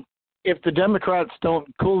 you know, if the Democrats don't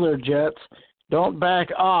cool their jets, don't back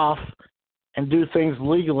off and do things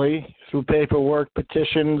legally through paperwork,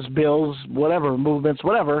 petitions, bills, whatever, movements,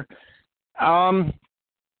 whatever,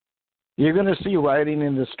 you're going to see rioting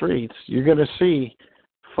in the streets. You're going to see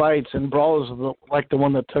fights and brawls like the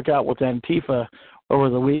one that took out with Antifa over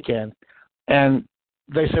the weekend. And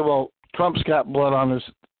they say, well, Trump's got blood on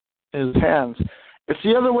his hands. It's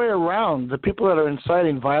the other way around. The people that are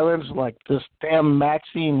inciting violence, like this damn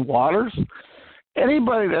Maxine Waters,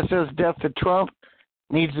 anybody that says death to Trump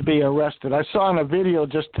needs to be arrested. I saw in a video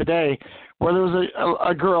just today where there was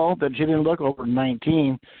a girl that she didn't look over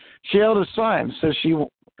 19. She held a sign says she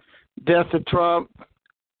death to Trump,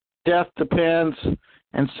 death to Pence,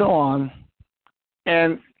 and so on.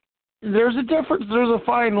 And there's a difference. There's a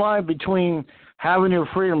fine line between having your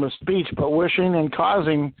freedom of speech, but wishing and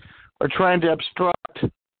causing or trying to obstruct,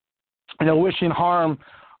 you know, wishing harm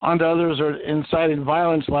onto others or inciting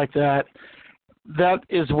violence like that. That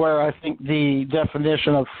is where I think the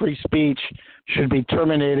definition of free speech should be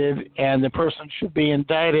terminated, and the person should be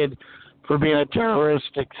indicted for being a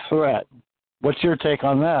terroristic threat. What's your take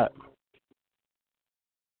on that?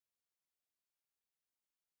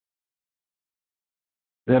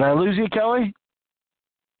 Did I lose you, Kelly?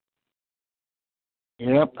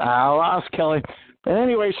 Yep, I lost Kelly. But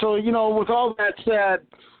anyway, so, you know, with all that said,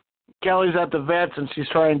 Kelly's at the vets, and she's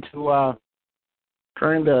trying to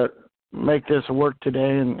make this work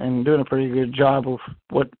today and doing a pretty good job of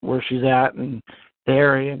where she's at and the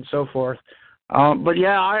area and so forth. But,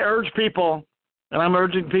 yeah, I urge people, and I'm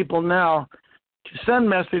urging people now, to send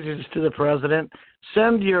messages to the president.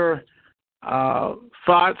 Send your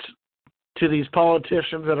thoughts to these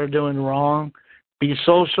politicians that are doing wrong. Be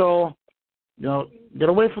social. You know, get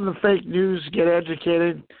away from the fake news. Get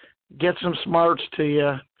educated. Get some smarts to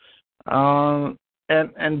you,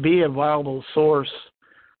 and be a viable source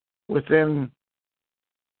within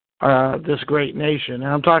this great nation. And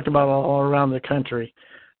I'm talking about all around the country.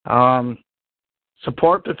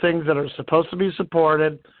 Support the things that are supposed to be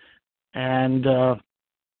supported, and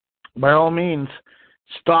by all means,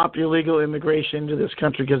 stop illegal immigration into this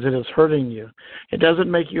country because it is hurting you. It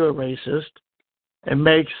doesn't make you a racist. It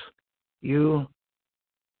makes you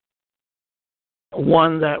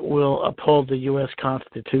one that will uphold the U.S.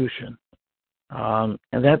 Constitution. And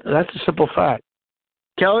that's a simple fact.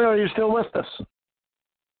 Kelly, are you still with us?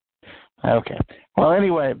 Okay. Well,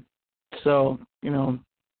 anyway, so, you know,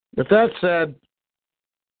 with that said,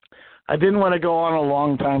 I didn't want to go on a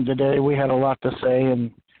long time today. We had a lot to say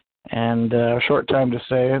and a short time to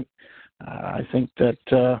say it. I think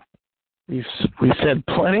that we said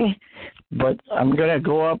plenty, but I'm going to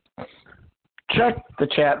go up, check the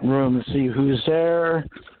chat room and see who's there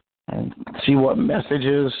and see what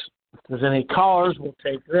messages. If there's any callers, we'll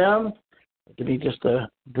take them. Give me just a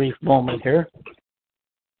brief moment here.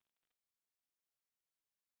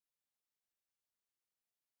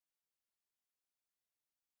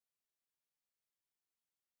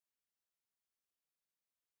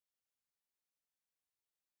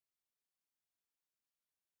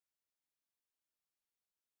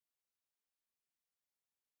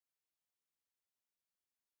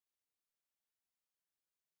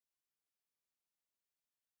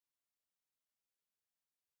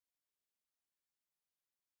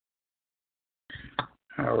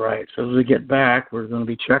 All right, so as we get back, we're going to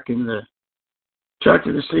be checking to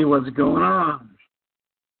see what's going on.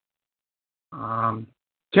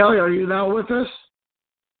 Kelly, are you now with us?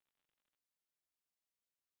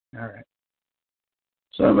 All right.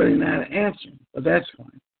 Somebody not answering, but that's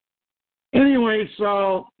fine. Anyway,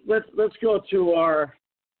 so let's go to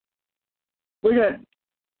we got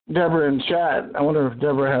Deborah in chat. I wonder if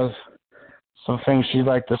Deborah has some things she'd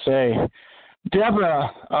like to say.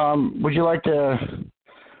 Deborah, would you like to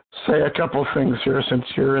say a couple things here since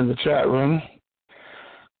you're in the chat room?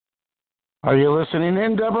 Are you listening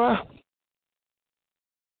in, Deborah?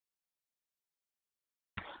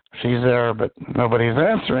 She's there, but nobody's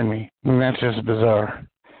answering me. And that's just bizarre.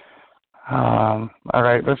 All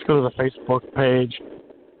right, let's go to the Facebook page.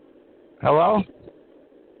 Hello?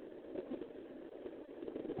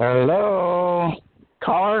 Hello?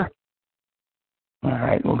 Caller? All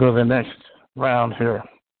right, we'll go to the next round here.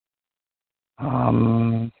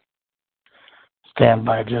 Stand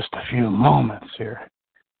by just a few moments here.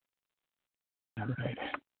 All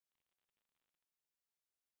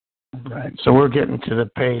right. So we're getting to the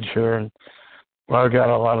page here, and I've got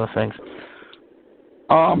a lot of things.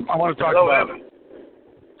 I want to talk about. Evan.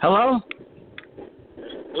 Hello.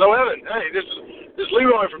 Hello, Evan. Hey, this is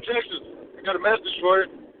Leroy from Texas. I got a message for you.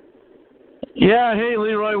 Yeah. Hey,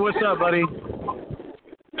 Leroy. What's up, buddy?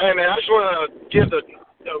 Hey, man, I just want to give the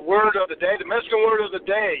word of the day, the Mexican word of the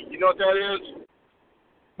day. You know what that is?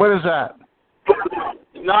 What is that?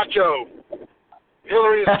 Nacho.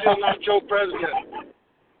 Hillary is still Nacho president.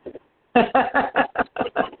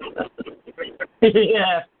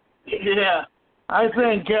 Yeah. I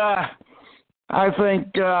think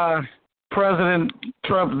President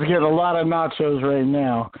Trump is getting a lot of nachos right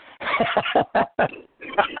now.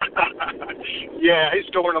 Yeah, he's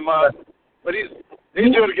storing them up, but he's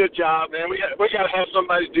doing a good job, man. We got to have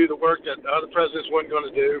somebody do the work that other presidents weren't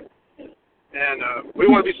going to do, and we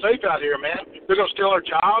want to be safe out here, man. They're going to steal our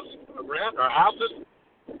jobs, our rent, our houses.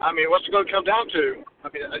 I mean, what's it going to come down to? I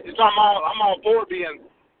mean, I'm all for being,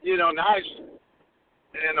 nice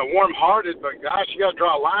and warm-hearted, but gosh, you got to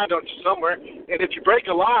draw a line, don't you, somewhere? And if you break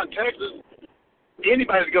a law in Texas,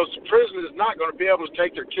 anybody that goes to prison is not going to be able to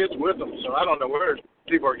take their kids with them. So I don't know where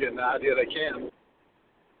people are getting the idea they can.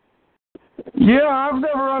 Yeah, I've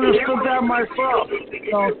never understood that myself.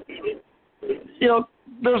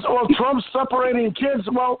 There's Trump's separating kids.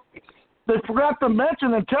 Well, they forgot to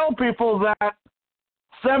mention and tell people that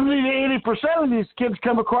 70 to 80% of these kids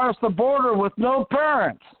come across the border with no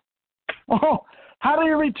parents. Well, how do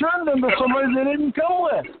you return them to somebody they didn't go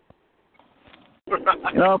with?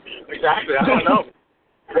 Exactly. I don't know.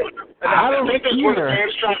 I think that's where the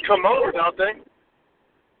parents try to come over, don't they?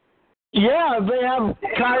 Yeah, they have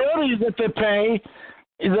coyotes that they pay.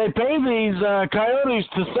 They pay these coyotes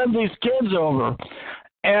to send these kids over.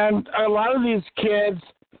 And a lot of these kids,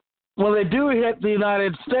 when they do hit the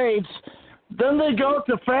United States, then they go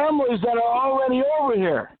to families that are already over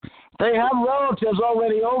here. They have relatives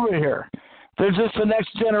already over here. They're just the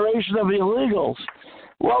next generation of illegals.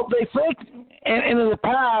 Well, they think in the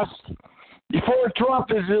past, before Trump,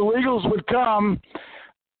 these illegals would come,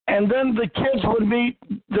 and then the kids would meet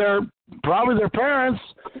probably their parents,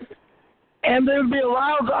 and they would be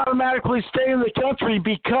allowed to automatically stay in the country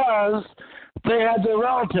because they had their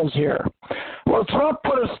relatives here. Well, Trump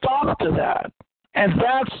put a stop to that, and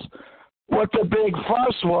that's what the big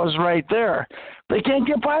fuss was right there. They can't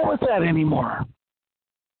get by with that anymore.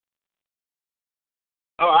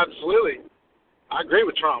 Oh, absolutely. I agree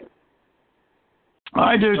with Trump.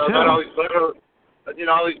 I do too. All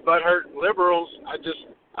these butthurt liberals,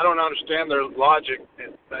 I don't understand their logic.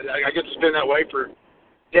 I get to spend that way for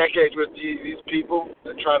decades with these people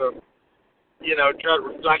that try to,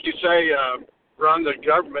 like you say, run the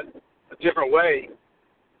government a different way.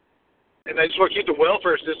 And they just want to keep the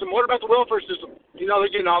welfare system. What about the welfare system? They're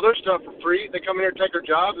getting all their stuff for free. They come in here and take their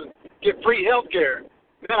jobs and get free health care.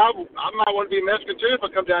 Man, I might want to be a Mexican too if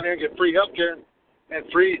I come down here and get free health care and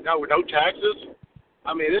no taxes.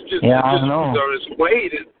 I mean, it's just it's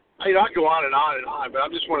weighted. I go on and on and on, but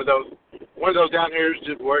I'm just one of those down here who's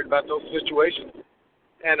just worried about those situations.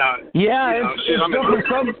 And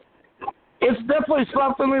it's definitely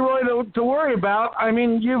something, Leroy, to worry about. I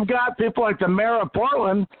mean, you've got people like the mayor of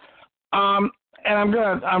Portland, and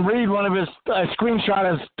I'm reading one of his screenshot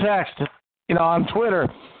his text, on Twitter.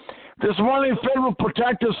 This morning, Federal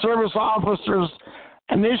Protective Service officers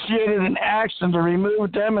initiated an action to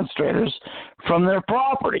remove demonstrators from their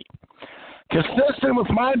property. Consistent with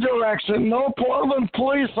my direction, no Portland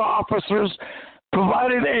police officers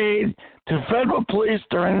provided aid to federal police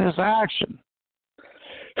during this action.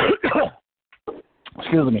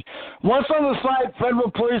 Excuse me. Once on the site, federal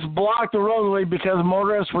police blocked the roadway because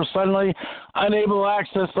motorists were suddenly unable to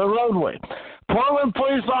access the roadway. Portland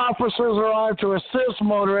police officers arrived to assist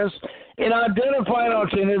motorists in identifying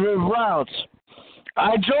alternative routes.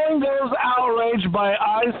 I joined those outraged by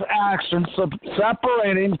ICE action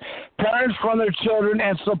separating parents from their children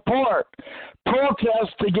and support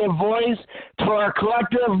protests to give voice to our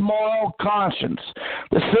collective moral conscience.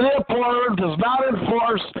 The city of Portland does not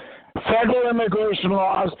enforce federal immigration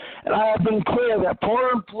laws, and I have been clear that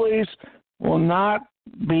Portland police will not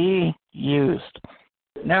be used.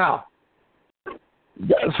 Now,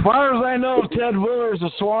 as far as I know, Ted Wheeler is a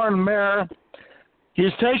sworn mayor.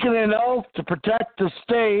 He's taken an oath to protect the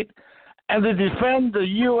state and to defend the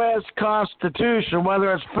U.S. Constitution,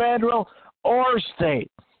 whether it's federal or state.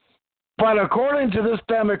 But according to this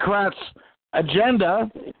Democrat's agenda,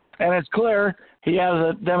 and it's clear he has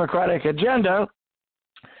a Democratic agenda,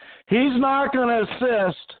 he's not going to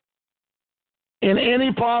assist in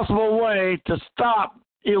any possible way to stop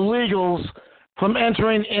illegals from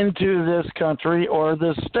entering into this country or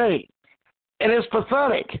this state. And it's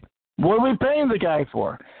pathetic. What are we paying the guy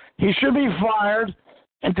for? He should be fired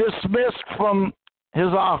and dismissed from his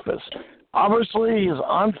office. Obviously, he's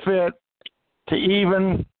unfit to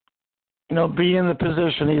even, be in the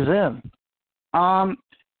position he's in.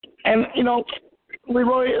 And,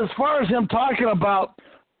 Leroy, as far as him talking about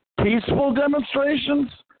peaceful demonstrations,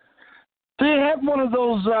 they had one of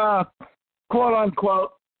those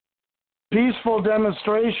quote-unquote peaceful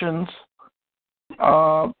demonstrations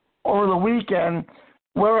over the weekend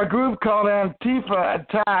where a group called Antifa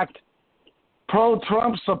attacked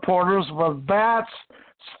pro-Trump supporters with bats,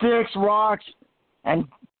 sticks, rocks, and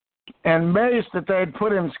mace that they had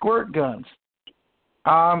put in squirt guns.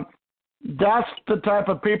 That's the type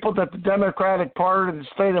of people that the Democratic Party of the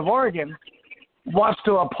state of Oregon wants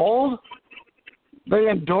to uphold. They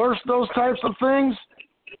endorse those types of things.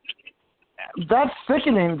 That's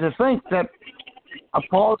sickening to think that a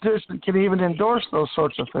politician can even endorse those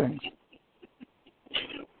sorts of things.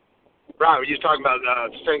 Right, you're talking about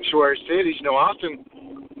sanctuary cities. Austin,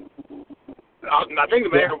 I think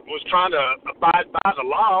the mayor was trying to abide by the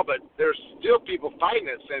law, but there's still people fighting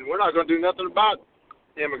it, saying we're not going to do nothing about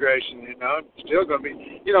immigration. It's still going to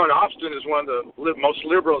be, and Austin is one of the most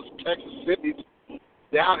liberal Texas cities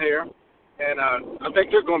down here, and I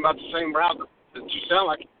think they're going about the same route that you sound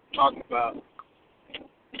like you're talking about.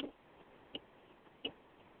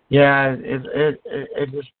 Yeah,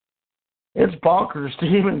 it's bonkers to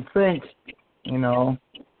even think, and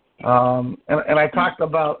I talked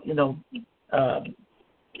about,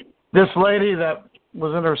 this lady that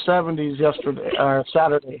was in her 70s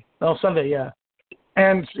Sunday, yeah.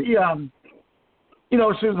 And she, she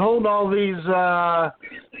was holding all these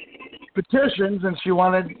petitions, and she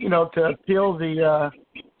wanted, to appeal the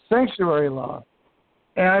sanctuary law.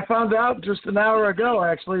 And I found out just an hour ago,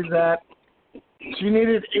 actually, that she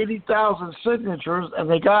needed 80,000 signatures, and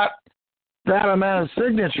they got that amount of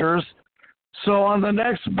signatures. So on the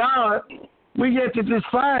next ballot, we get to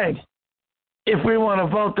decide if we want to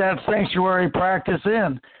vote that sanctuary practice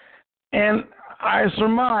in. And I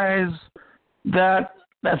surmise that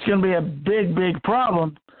that's going to be a big, big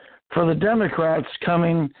problem for the Democrats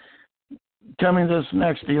coming this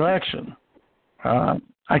next election.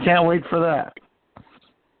 I can't wait for that.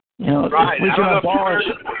 Right. We can abolish.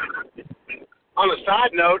 On a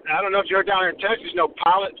side note, I don't know if you're down here in Texas,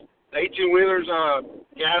 Pilot, the 18-wheelers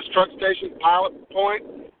gas truck station, Pilot Point.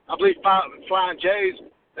 I believe Flying J's,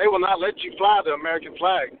 they will not let you fly the American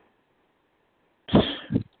flag.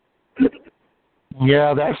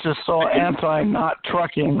 Yeah, that's just so anti-not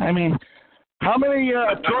trucking. I mean, how many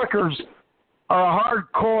truckers are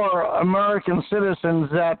hardcore American citizens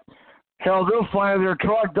that, hell, they'll fly their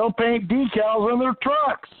truck, they'll paint decals on their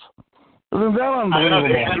trucks? Isn't that unbelievable? I know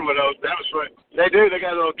they had one of those. That was what they do. They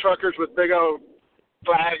got little truckers with big old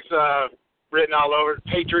flags written all over it.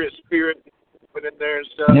 Patriot spirit put in there and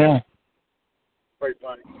stuff. Yeah. Very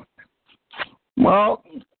funny. Well,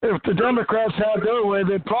 if the Democrats had their way,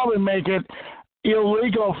 they'd probably make it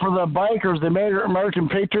illegal for the bikers, the American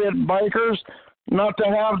Patriot bikers, not to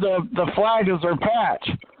have the flag as their patch.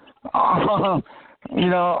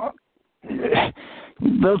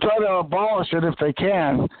 They'll try to abolish it if they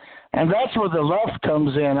can. And that's where the left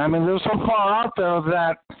comes in. I mean, they're so far out there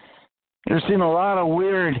that you're seeing a lot of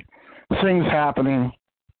weird things happening.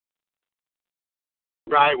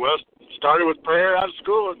 Right. Well, started with prayer out of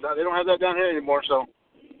school. They don't have that down here anymore, so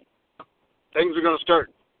things are going to start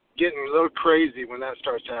getting a little crazy when that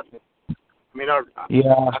starts happening. I mean,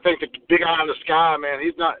 I think the big eye in the sky, man,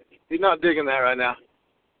 he's not digging that right now.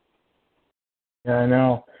 Yeah, I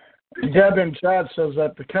know. Deb in chat says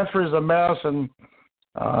that the country is a mess, and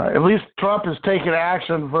at least Trump is taking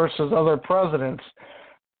action versus other presidents.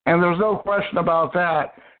 And there's no question about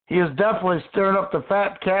that. He is definitely stirring up the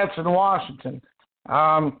fat cats in Washington.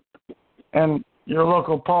 And your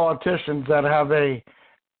local politicians that have a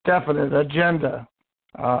definite agenda.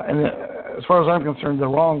 And as far as I'm concerned, the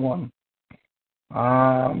wrong one.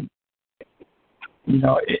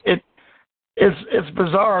 It's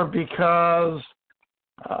bizarre because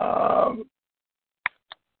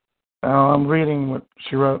I'm reading what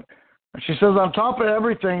she wrote. She says, on top of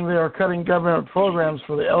everything, they are cutting government programs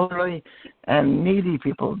for the elderly and needy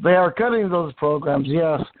people. They are cutting those programs,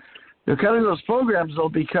 yes. They're cutting those programs, though,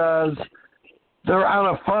 because they're out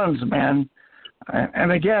of funds, man.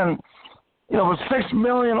 And again, with over 6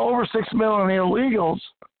 million illegals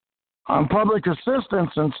on public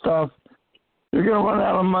assistance and stuff, you're going to run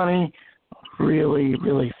out of money really,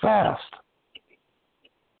 really fast.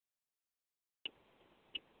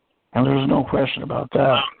 And there's no question about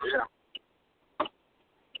that. Yeah.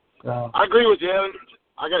 So. I agree with you, Evan.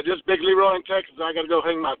 I got this big Leroy in Texas. I got to go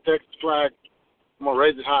hang my Texas flag. I'm going to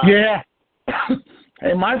raise it high. Yeah.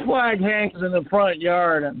 Hey, my flag hangs in the front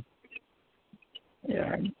yard. And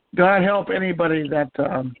yeah, God help anybody that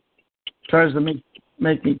tries to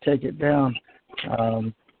make me take it down.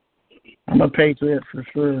 I'm a patriot for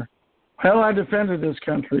sure. Hell, I defended this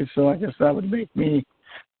country, so I guess that would make me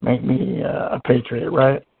a patriot,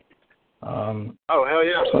 right? Oh, hell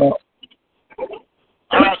yeah. So,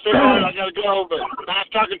 all right, I got to go, but nice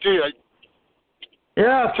talking to you.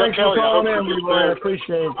 Yeah, thanks for calling in, Kelly. Leroy. I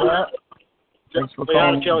appreciate that. Thanks for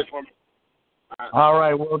calling. Kelly for me. All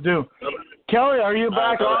right, will do. Kelly, are you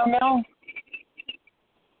back on now?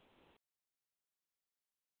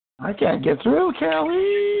 I can't get through,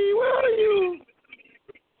 Kelly. Where are you?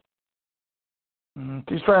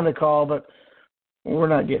 She's trying to call, but we're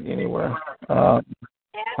not getting anywhere. Huh?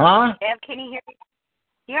 Ev, can you hear me?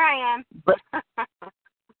 Here I am.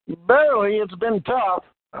 Barely. It's been tough.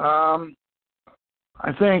 I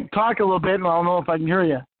think talk a little bit, and I'll know if I can hear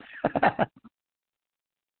you.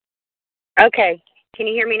 Okay. Can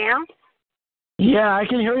you hear me now? Yeah, I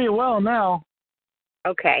can hear you well now.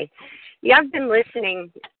 Okay. Yeah, I've been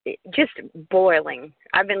listening, just boiling.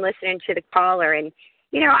 I've been listening to the caller, and,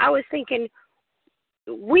 I was thinking,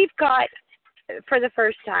 we've got, for the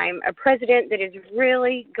first time, a president that is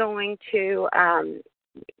really going to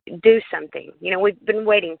do something. We've been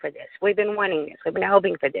waiting for this. We've been wanting this. We've been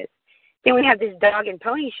hoping for this. Then we have this dog and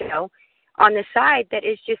pony show on the side that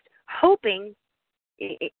is just hoping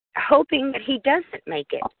that he doesn't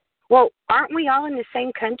make it. Well, aren't we all in the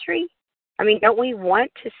same country? I mean, don't we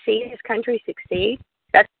want to see this country succeed?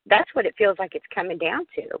 That's what it feels like it's coming down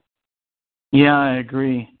to. Yeah, I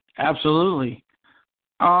agree. Absolutely.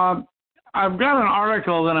 I've got an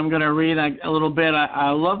article that I'm going to read a little bit.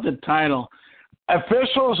 I love the title.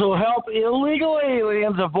 Officials who help illegal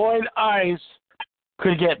aliens avoid ICE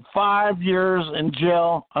could get 5 years in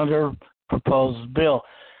jail under proposed bill.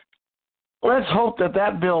 Let's hope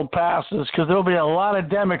that bill passes, because there'll be a lot of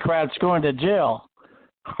Democrats going to jail.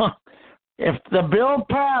 If the bill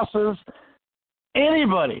passes,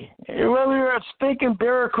 anybody, whether you're a stinking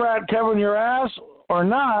bureaucrat covering your ass or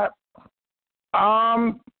not,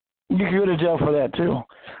 you can go to jail for that too.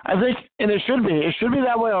 I think, and it should be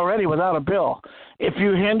that way already without a bill. If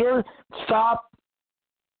you stop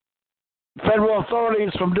federal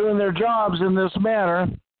authorities from doing their jobs in this manner,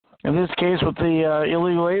 in this case with the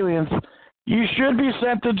illegal aliens, you should be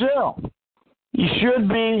sent to jail. You should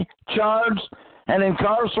be charged and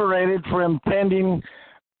incarcerated for impending,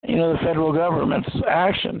 the federal government's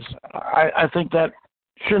actions. I think that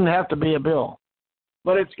shouldn't have to be a bill.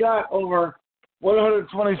 But it's got over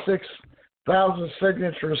 126,000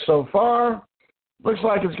 signatures so far. Looks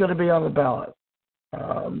like it's going to be on the ballot.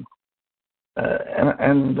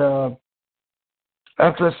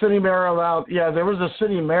 That's the city mayor allowed. Yeah, there was a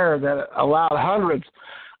city mayor that allowed hundreds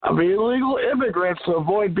of illegal immigrants to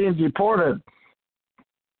avoid being deported.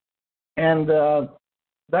 And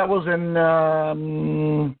that was in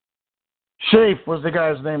Schaaf was the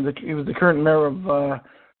guy's name. He was the current mayor of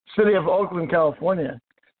city of Oakland, California.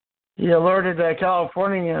 He alerted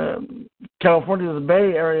California's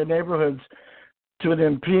Bay Area neighborhoods to an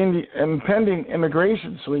impending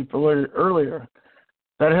immigration sweep earlier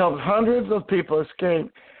that helped hundreds of people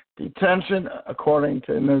escape detention, according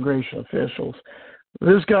to immigration officials.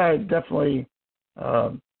 This guy definitely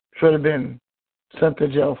should have been sent to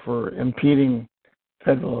jail for impeding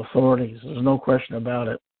federal authorities. There's no question about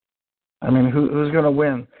it. I mean, who's going to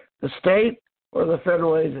win, the state or the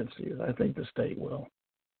federal agencies? I think the state will.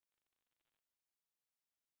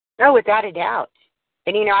 No, without a doubt.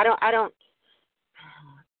 And I don't.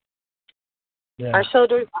 Yeah. Our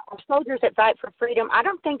soldiers that fight for freedom, I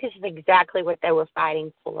don't think this is exactly what they were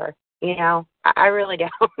fighting for. I really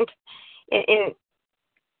don't. And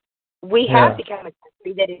we have become a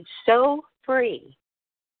country that is so free.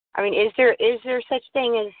 I mean, is there such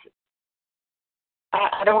thing as?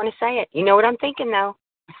 I don't want to say it. You know what I'm thinking, though.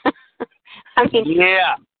 I mean,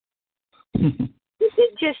 yeah. This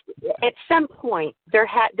is just at some point there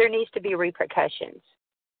needs to be repercussions,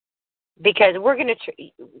 because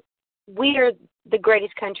we are the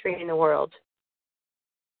greatest country in the world.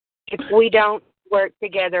 If we don't work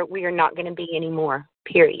together, we are not going to be anymore.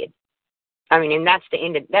 Period. I mean, and that's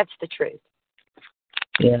the truth.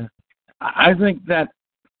 Yeah, I think that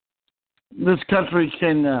this country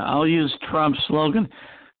can. I'll use Trump's slogan.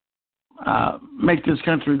 Make this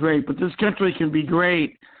country great, but this country can be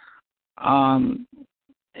great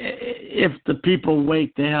if the people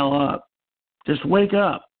wake the hell up. Just wake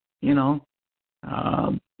up,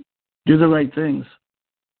 do the right things.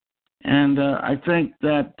 And I think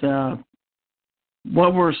that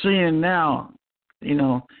what we're seeing now,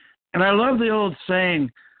 and I love the old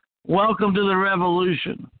saying, welcome to the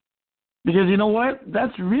revolution. Because you know what?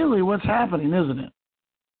 That's really what's happening, isn't it?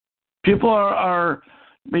 People are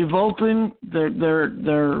revolting. They're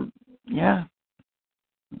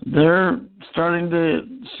starting to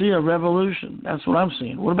see a revolution. That's what I'm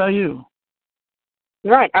seeing. What about you?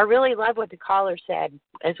 Right. I really love what the caller said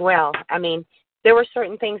as well. I mean, there were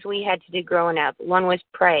certain things we had to do growing up. One was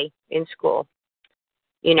pray in school.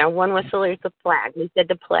 One was salute the flag. We said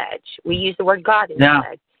the pledge. We used the word God in the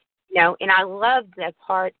pledge. And I loved that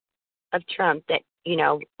part of Trump that,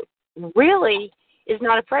 really is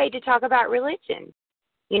not afraid to talk about religion.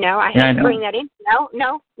 I hate to bring that in.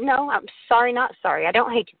 No, I'm sorry, not sorry. I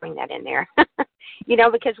don't hate to bring that in there,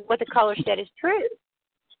 because what the caller said is true.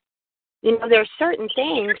 There are certain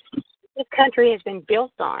things this country has been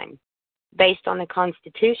built on based on the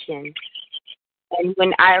Constitution. And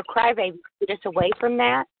when our crybabies get us away from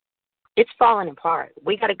that, it's falling apart.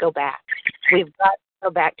 We got to go back. We've got to go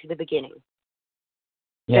back to the beginning.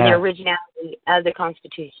 To the originality of the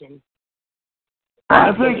Constitution.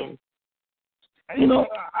 I think,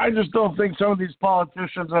 I just don't think some of these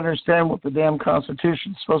politicians understand what the damn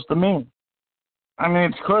Constitution is supposed to mean. I mean,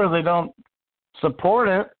 it's clear they don't support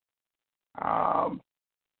it.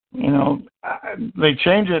 They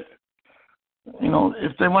change it.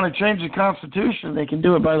 If they want to change the Constitution, they can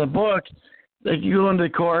do it by the book. They can go into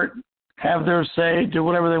court, have their say, do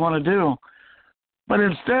whatever they want to do. But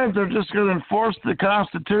instead, they're just going to enforce the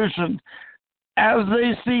Constitution as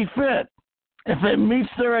they see fit. If it meets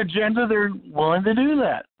their agenda, they're willing to do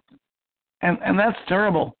that. And that's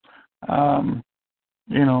terrible. And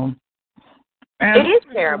it is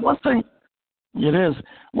terrible. It is.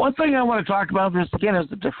 One thing I want to talk about, this again is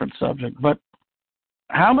a different subject, but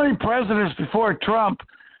how many presidents before Trump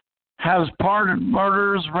has pardoned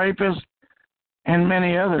murderers, rapists, and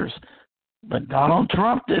many others? But Donald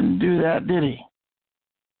Trump didn't do that, did he?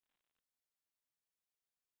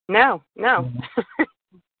 No.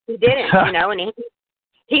 He didn't, and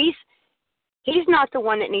he's not the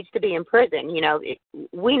one that needs to be in prison.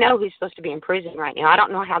 We know who's supposed to be in prison right now. I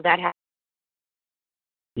don't know how that happened.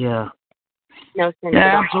 Yeah. No sense.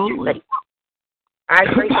 Yeah, absolutely. But I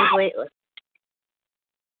agree completely.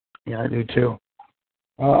 Yeah, I do too.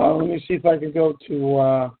 Let me see if I can go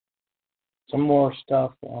to some more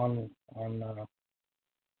stuff on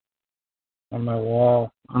my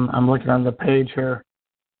wall. I'm looking on the page here.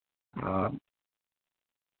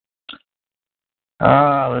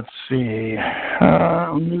 Let's see.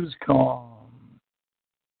 News call.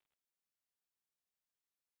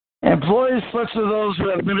 Employees such as those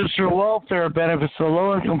who administer welfare benefits to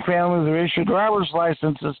low-income families or issue driver's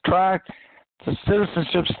licenses track the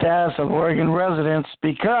citizenship status of Oregon residents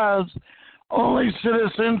because only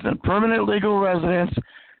citizens and permanent legal residents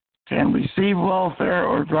can receive welfare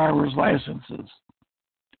or driver's licenses.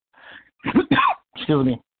 Excuse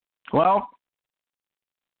me. Well,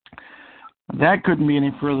 that couldn't be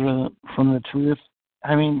any further from the truth.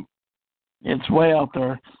 I mean, it's way out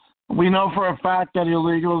there. We know for a fact that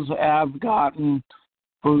illegals have gotten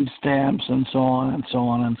food stamps and so on and so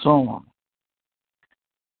on and so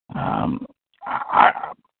on.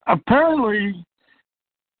 Apparently,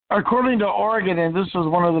 according to Oregon, and this is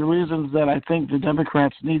one of the reasons that I think the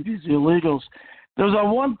Democrats need these illegals, there's a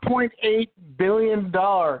 $1.8 billion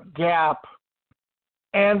gap,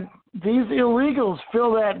 and these illegals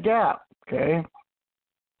fill that gap, okay?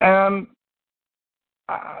 And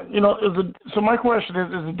so my question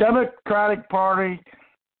is the Democratic Party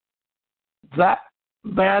that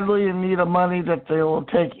badly in need of money that they will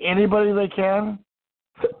take anybody they can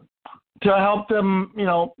to help them,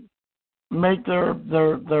 make their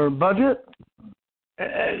budget?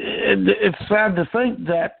 It's sad to think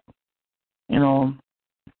that, I don't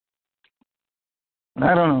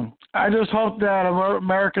know. I just hope that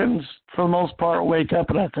Americans, for the most part, wake up,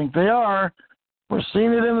 and I think they are. We're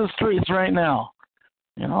seeing it in the streets right now.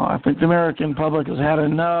 I think the American public has had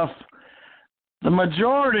enough. The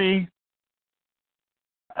majority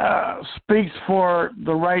speaks for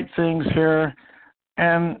the right things here,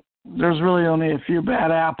 and there's really only a few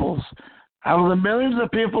bad apples. Out of the millions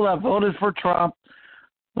of people that voted for Trump,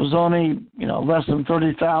 there's only, less than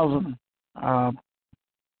 30,000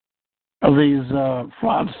 of these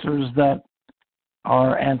fraudsters that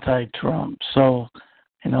are anti-Trump. So,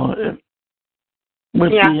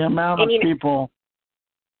 with the amount of people...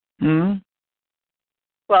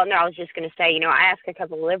 Well, no, I was just going to say, I asked a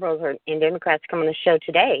couple of liberals and Democrats to come on the show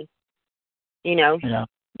today. No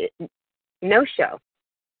show.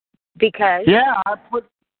 Because... Yeah,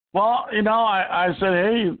 Well, I said,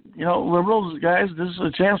 hey, liberals, guys, this is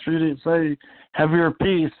a chance for you to say, have your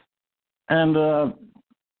peace. And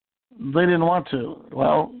they didn't want to.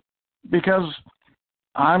 Well, because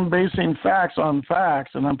I'm basing facts on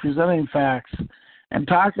facts, and I'm presenting facts and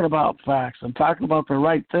talking about facts and talking about the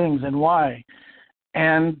right things and why.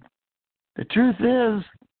 And the truth is,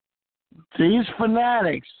 these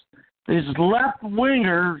fanatics, these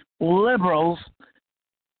left-winger liberals,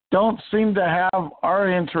 don't seem to have our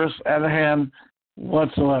interests at hand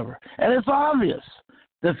whatsoever. And it's obvious.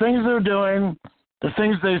 The things they're doing, the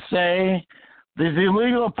things they say, these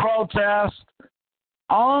illegal protests,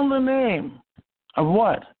 all in the name of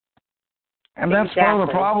what? And that's part of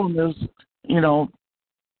the problem is,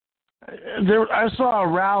 I saw a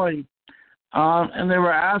rally, and they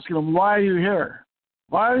were asking them, why are you here?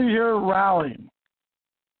 Why are you here rallying?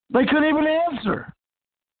 They couldn't even answer.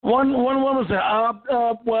 One woman said, it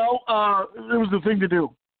was the thing to do.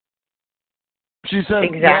 She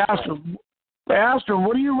said, they asked her,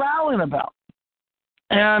 what are you rallying about?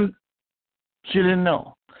 And she didn't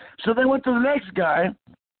know. So they went to the next guy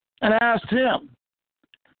and asked him.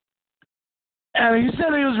 And he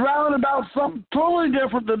said he was rallying about something totally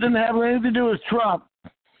different that didn't have anything to do with Trump.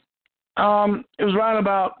 It was rallying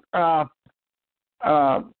about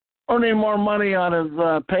earning more money on his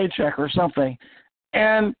paycheck or something.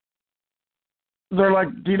 And they're like,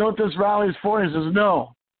 do you know what this rally is for? He says,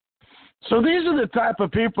 no. So these are the type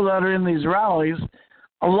of people that are in these rallies.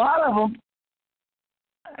 A lot of them,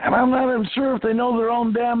 and I'm not even sure if they know their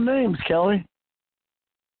own damn names, Kelly.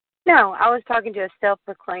 No, I was talking to a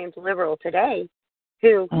self-proclaimed liberal today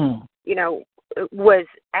who, was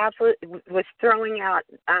throwing out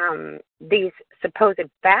these supposed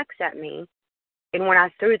facts at me. And when I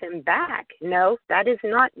threw them back, no, that is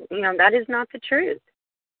not the truth.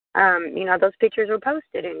 Those pictures were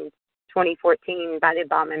posted in 2014 by the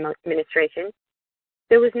Obama administration.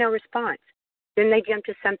 There was no response. Then they jumped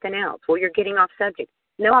to something else. Well, you're getting off subject.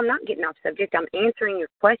 No, I'm not getting off subject. I'm answering your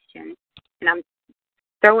question, and I'm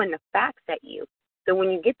throwing the facts at you. So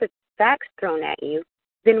when you get the facts thrown at you,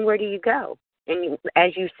 then where do you go? And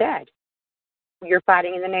as you said, you're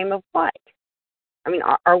fighting in the name of what? I mean,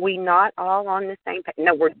 are we not all on the same page?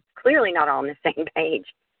 No, we're clearly not all on the same page.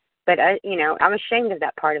 But, I'm ashamed of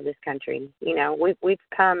that part of this country. We've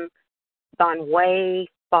gone way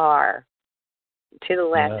far to the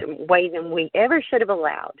left, way than we ever should have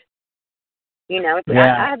allowed.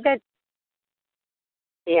 I bet,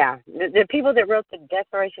 the people that wrote the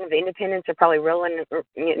Declaration of Independence are probably rolling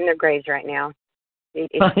in their graves right now. I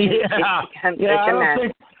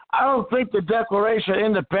don't think the Declaration of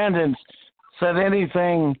Independence said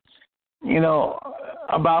anything,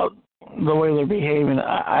 about the way they're behaving.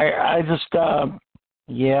 I just,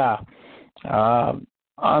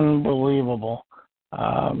 unbelievable.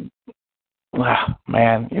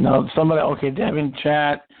 Man, somebody, Devin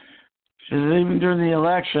chat, she's even during the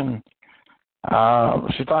election,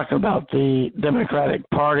 she's talking about the Democratic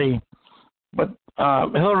Party, but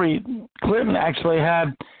Hillary Clinton actually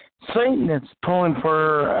had Satanists pulling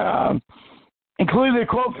for, including a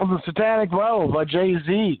quote from the Satanic Bible by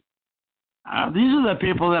Jay-Z. These are the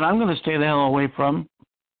people that I'm going to stay the hell away from.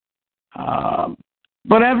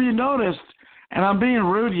 But have you noticed, and I'm being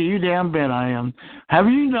rude to you, damn bit I am, have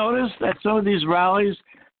you noticed that some of these rallies,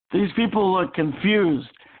 these people look confused.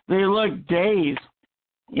 They look dazed.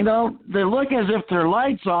 They look as if their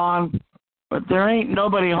light's on, but there ain't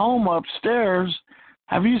nobody home upstairs.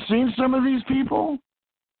 Have you seen some of these people?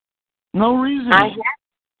 No reason.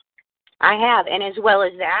 I have. And as well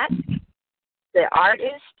as that, the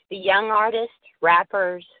artists, the young artists,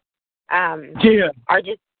 rappers, are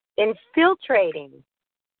just infiltrating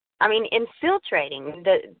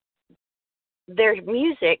their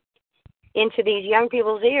music into these young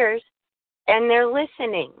people's ears, and they're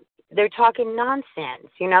listening. They're talking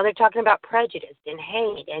nonsense. They're talking about prejudice and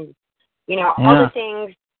hate and, all the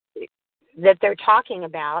things that they're talking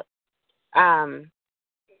about. And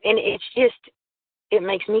it's just, it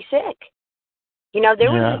makes me sick.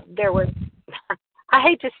 There was I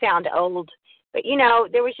hate to sound old, but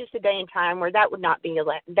there was just a day and time where that would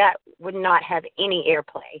not have any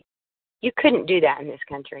airplay. You couldn't do that in this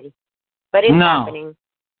country, but it's happening,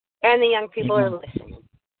 and the young people are listening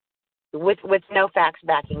with no facts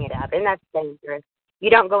backing it up, and that's dangerous. You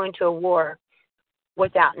don't go into a war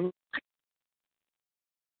without.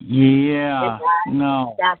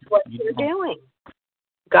 That's what they're doing.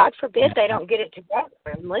 God forbid they don't get it together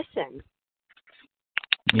and listen.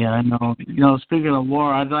 Yeah, I know. Speaking of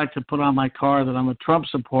war, I'd like to put on my car that I'm a Trump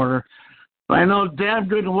supporter. But I know damn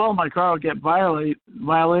good and well my car will get violated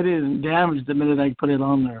and damaged the minute I put it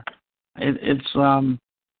on there. It's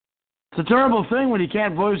It's a terrible thing when you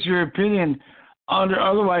can't voice your opinion.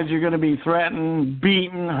 Otherwise, you're going to be threatened,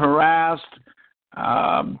 beaten, harassed.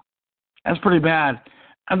 That's pretty bad.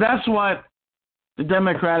 And that's what the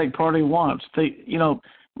Democratic Party wants.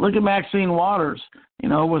 Look at Maxine Waters,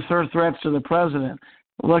 with her threats to the president.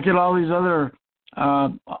 Look at all these other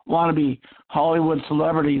wannabe Hollywood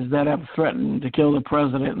celebrities that have threatened to kill the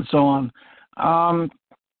president and so on.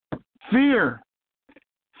 Fear.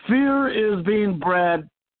 Fear is being bred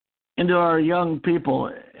into our young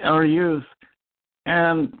people, our youth,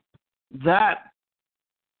 and that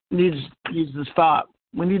needs to stop.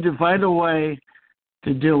 We need to find a way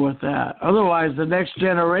to deal with that. Otherwise, the next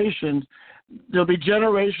generation, there'll be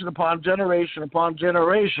generation upon generation upon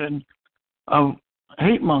generation of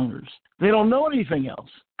hate mongers. They don't know anything else.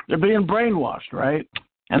 They're being brainwashed, right?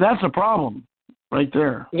 And that's a problem right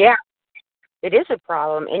there. Yeah, it is a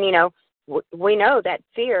problem. And, we know that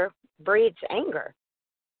fear breeds anger.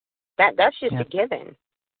 That's just a given.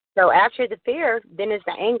 So after the fear, then is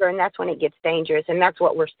the anger, and that's when it gets dangerous, and that's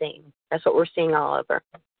what we're seeing. That's what we're seeing all over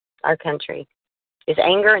our country is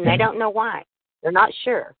anger, and they don't know why. They're not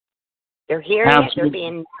sure. They're hearing it, they're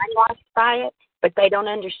being brainwashed by it, but they don't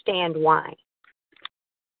understand why.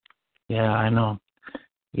 Yeah, I know.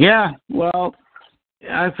 Yeah, well,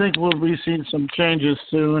 I think we'll be seeing some changes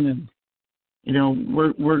soon, and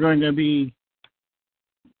we're going to be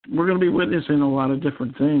witnessing a lot of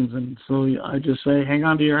different things, and so I just say, hang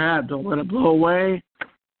on to your hat, don't let it blow away,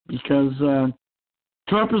 because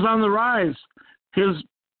Trump is on the rise. His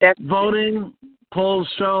voting polls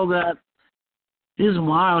show that he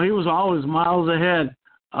was always miles ahead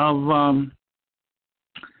of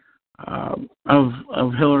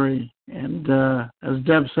Hillary, and as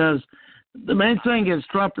Deb says, the main thing is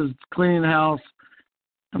Trump is cleaning the house,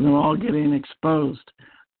 and they're all getting exposed.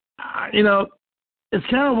 It's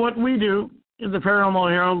kind of what we do in the Paranormal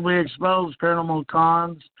Herald. We expose paranormal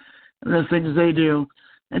cons and the things they do.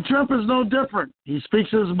 And Trump is no different. He speaks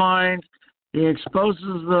his mind. He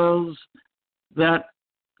exposes those that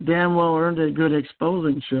damn well earned a good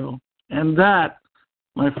exposing show. And that,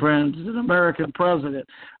 my friends, is an American president.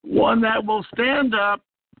 One that will stand up,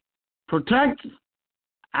 protect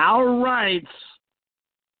our rights,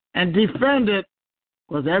 and defend it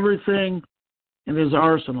with everything in his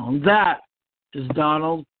arsenal. And that is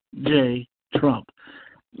Donald J. Trump.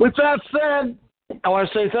 With that said, I want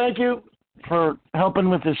to say thank you for helping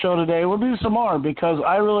with the show today. We'll do some more because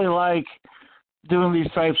I really like doing these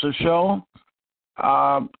types of show.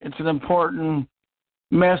 It's an important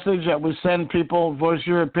message that we send people. Voice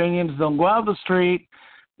your opinions. Don't go out the street.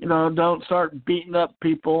 Don't start beating up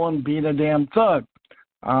people and being a damn thug.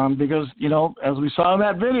 Because, as we saw in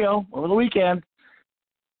that video over the weekend,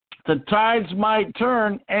 the tides might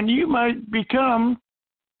turn and you might become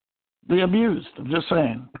the abused. I'm just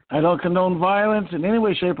saying. I don't condone violence in any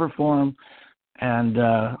way, shape, or form, and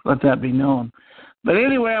let that be known. But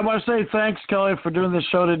anyway, I want to say thanks, Kelly, for doing this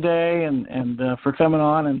show today and for coming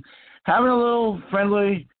on and having a little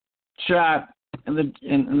friendly chat in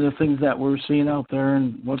the things that we're seeing out there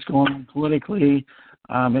and what's going on politically.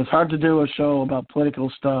 It's hard to do a show about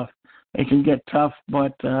political stuff. It can get tough,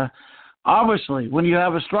 but obviously, when you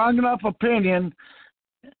have a strong enough opinion,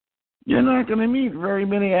 you're not going to meet very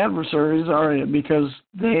many adversaries, are you? Because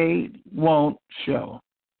they won't show.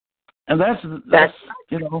 And that's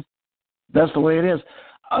the way it is.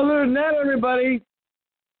 Other than that, everybody,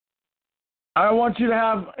 I want you to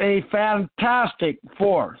have a fantastic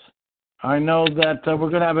 4th. I know that we're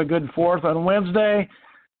going to have a good 4th on Wednesday,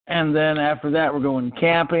 and then after that, we're going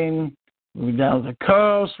camping. We're down the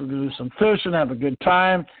coast. We're going to do some fishing, have a good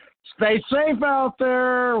time. Stay safe out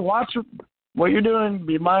there. Watch what you're doing.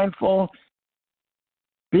 Be mindful.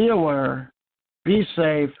 Be aware. Be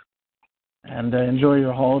safe. And enjoy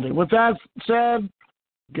your holiday. With that said,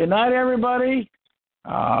 good night, everybody.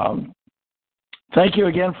 Thank you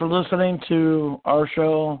again for listening to our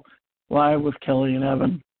show, Live with Kelly and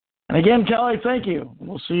Evan. And again, Kelly, thank you.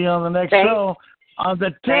 We'll see you on the next show on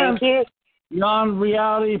the 10th. Beyond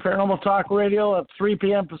Reality Paranormal Talk Radio at 3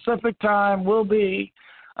 p.m. Pacific time will be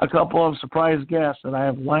a couple of surprise guests that I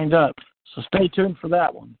have lined up. So stay tuned for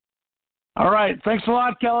that one. All right. Thanks a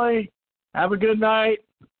lot, Kelly. Have a good night.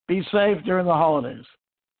 Be safe during the holidays.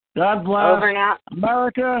 God bless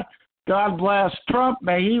America. God bless Trump.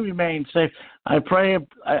 May he remain safe. I pray,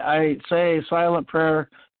 I say a silent prayer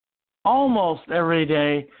almost every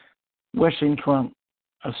day, wishing Trump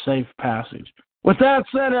a safe passage. With that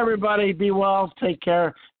said, everybody, be well. Take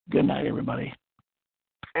care. Good night, everybody.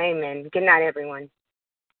 Amen. Good night, everyone.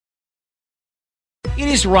 It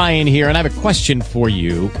is Ryan here, and I have a question for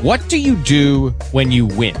you. What do you do when you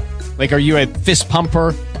win? Like, are you a fist pumper,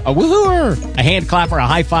 a woohooer, a hand clapper, a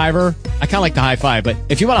high fiver? I kind of like the high five, but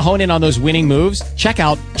if you want to hone in on those winning moves, check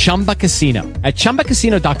out Chumba Casino. At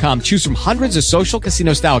ChumbaCasino.com, choose from hundreds of social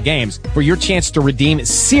casino style games for your chance to redeem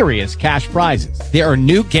serious cash prizes. There are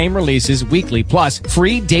new game releases weekly, plus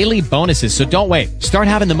free daily bonuses. So don't wait. Start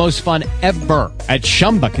having the most fun ever at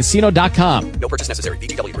ChumbaCasino.com. No purchase necessary.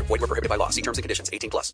 VGW Group. Void where prohibited by law. See terms and conditions. 18+.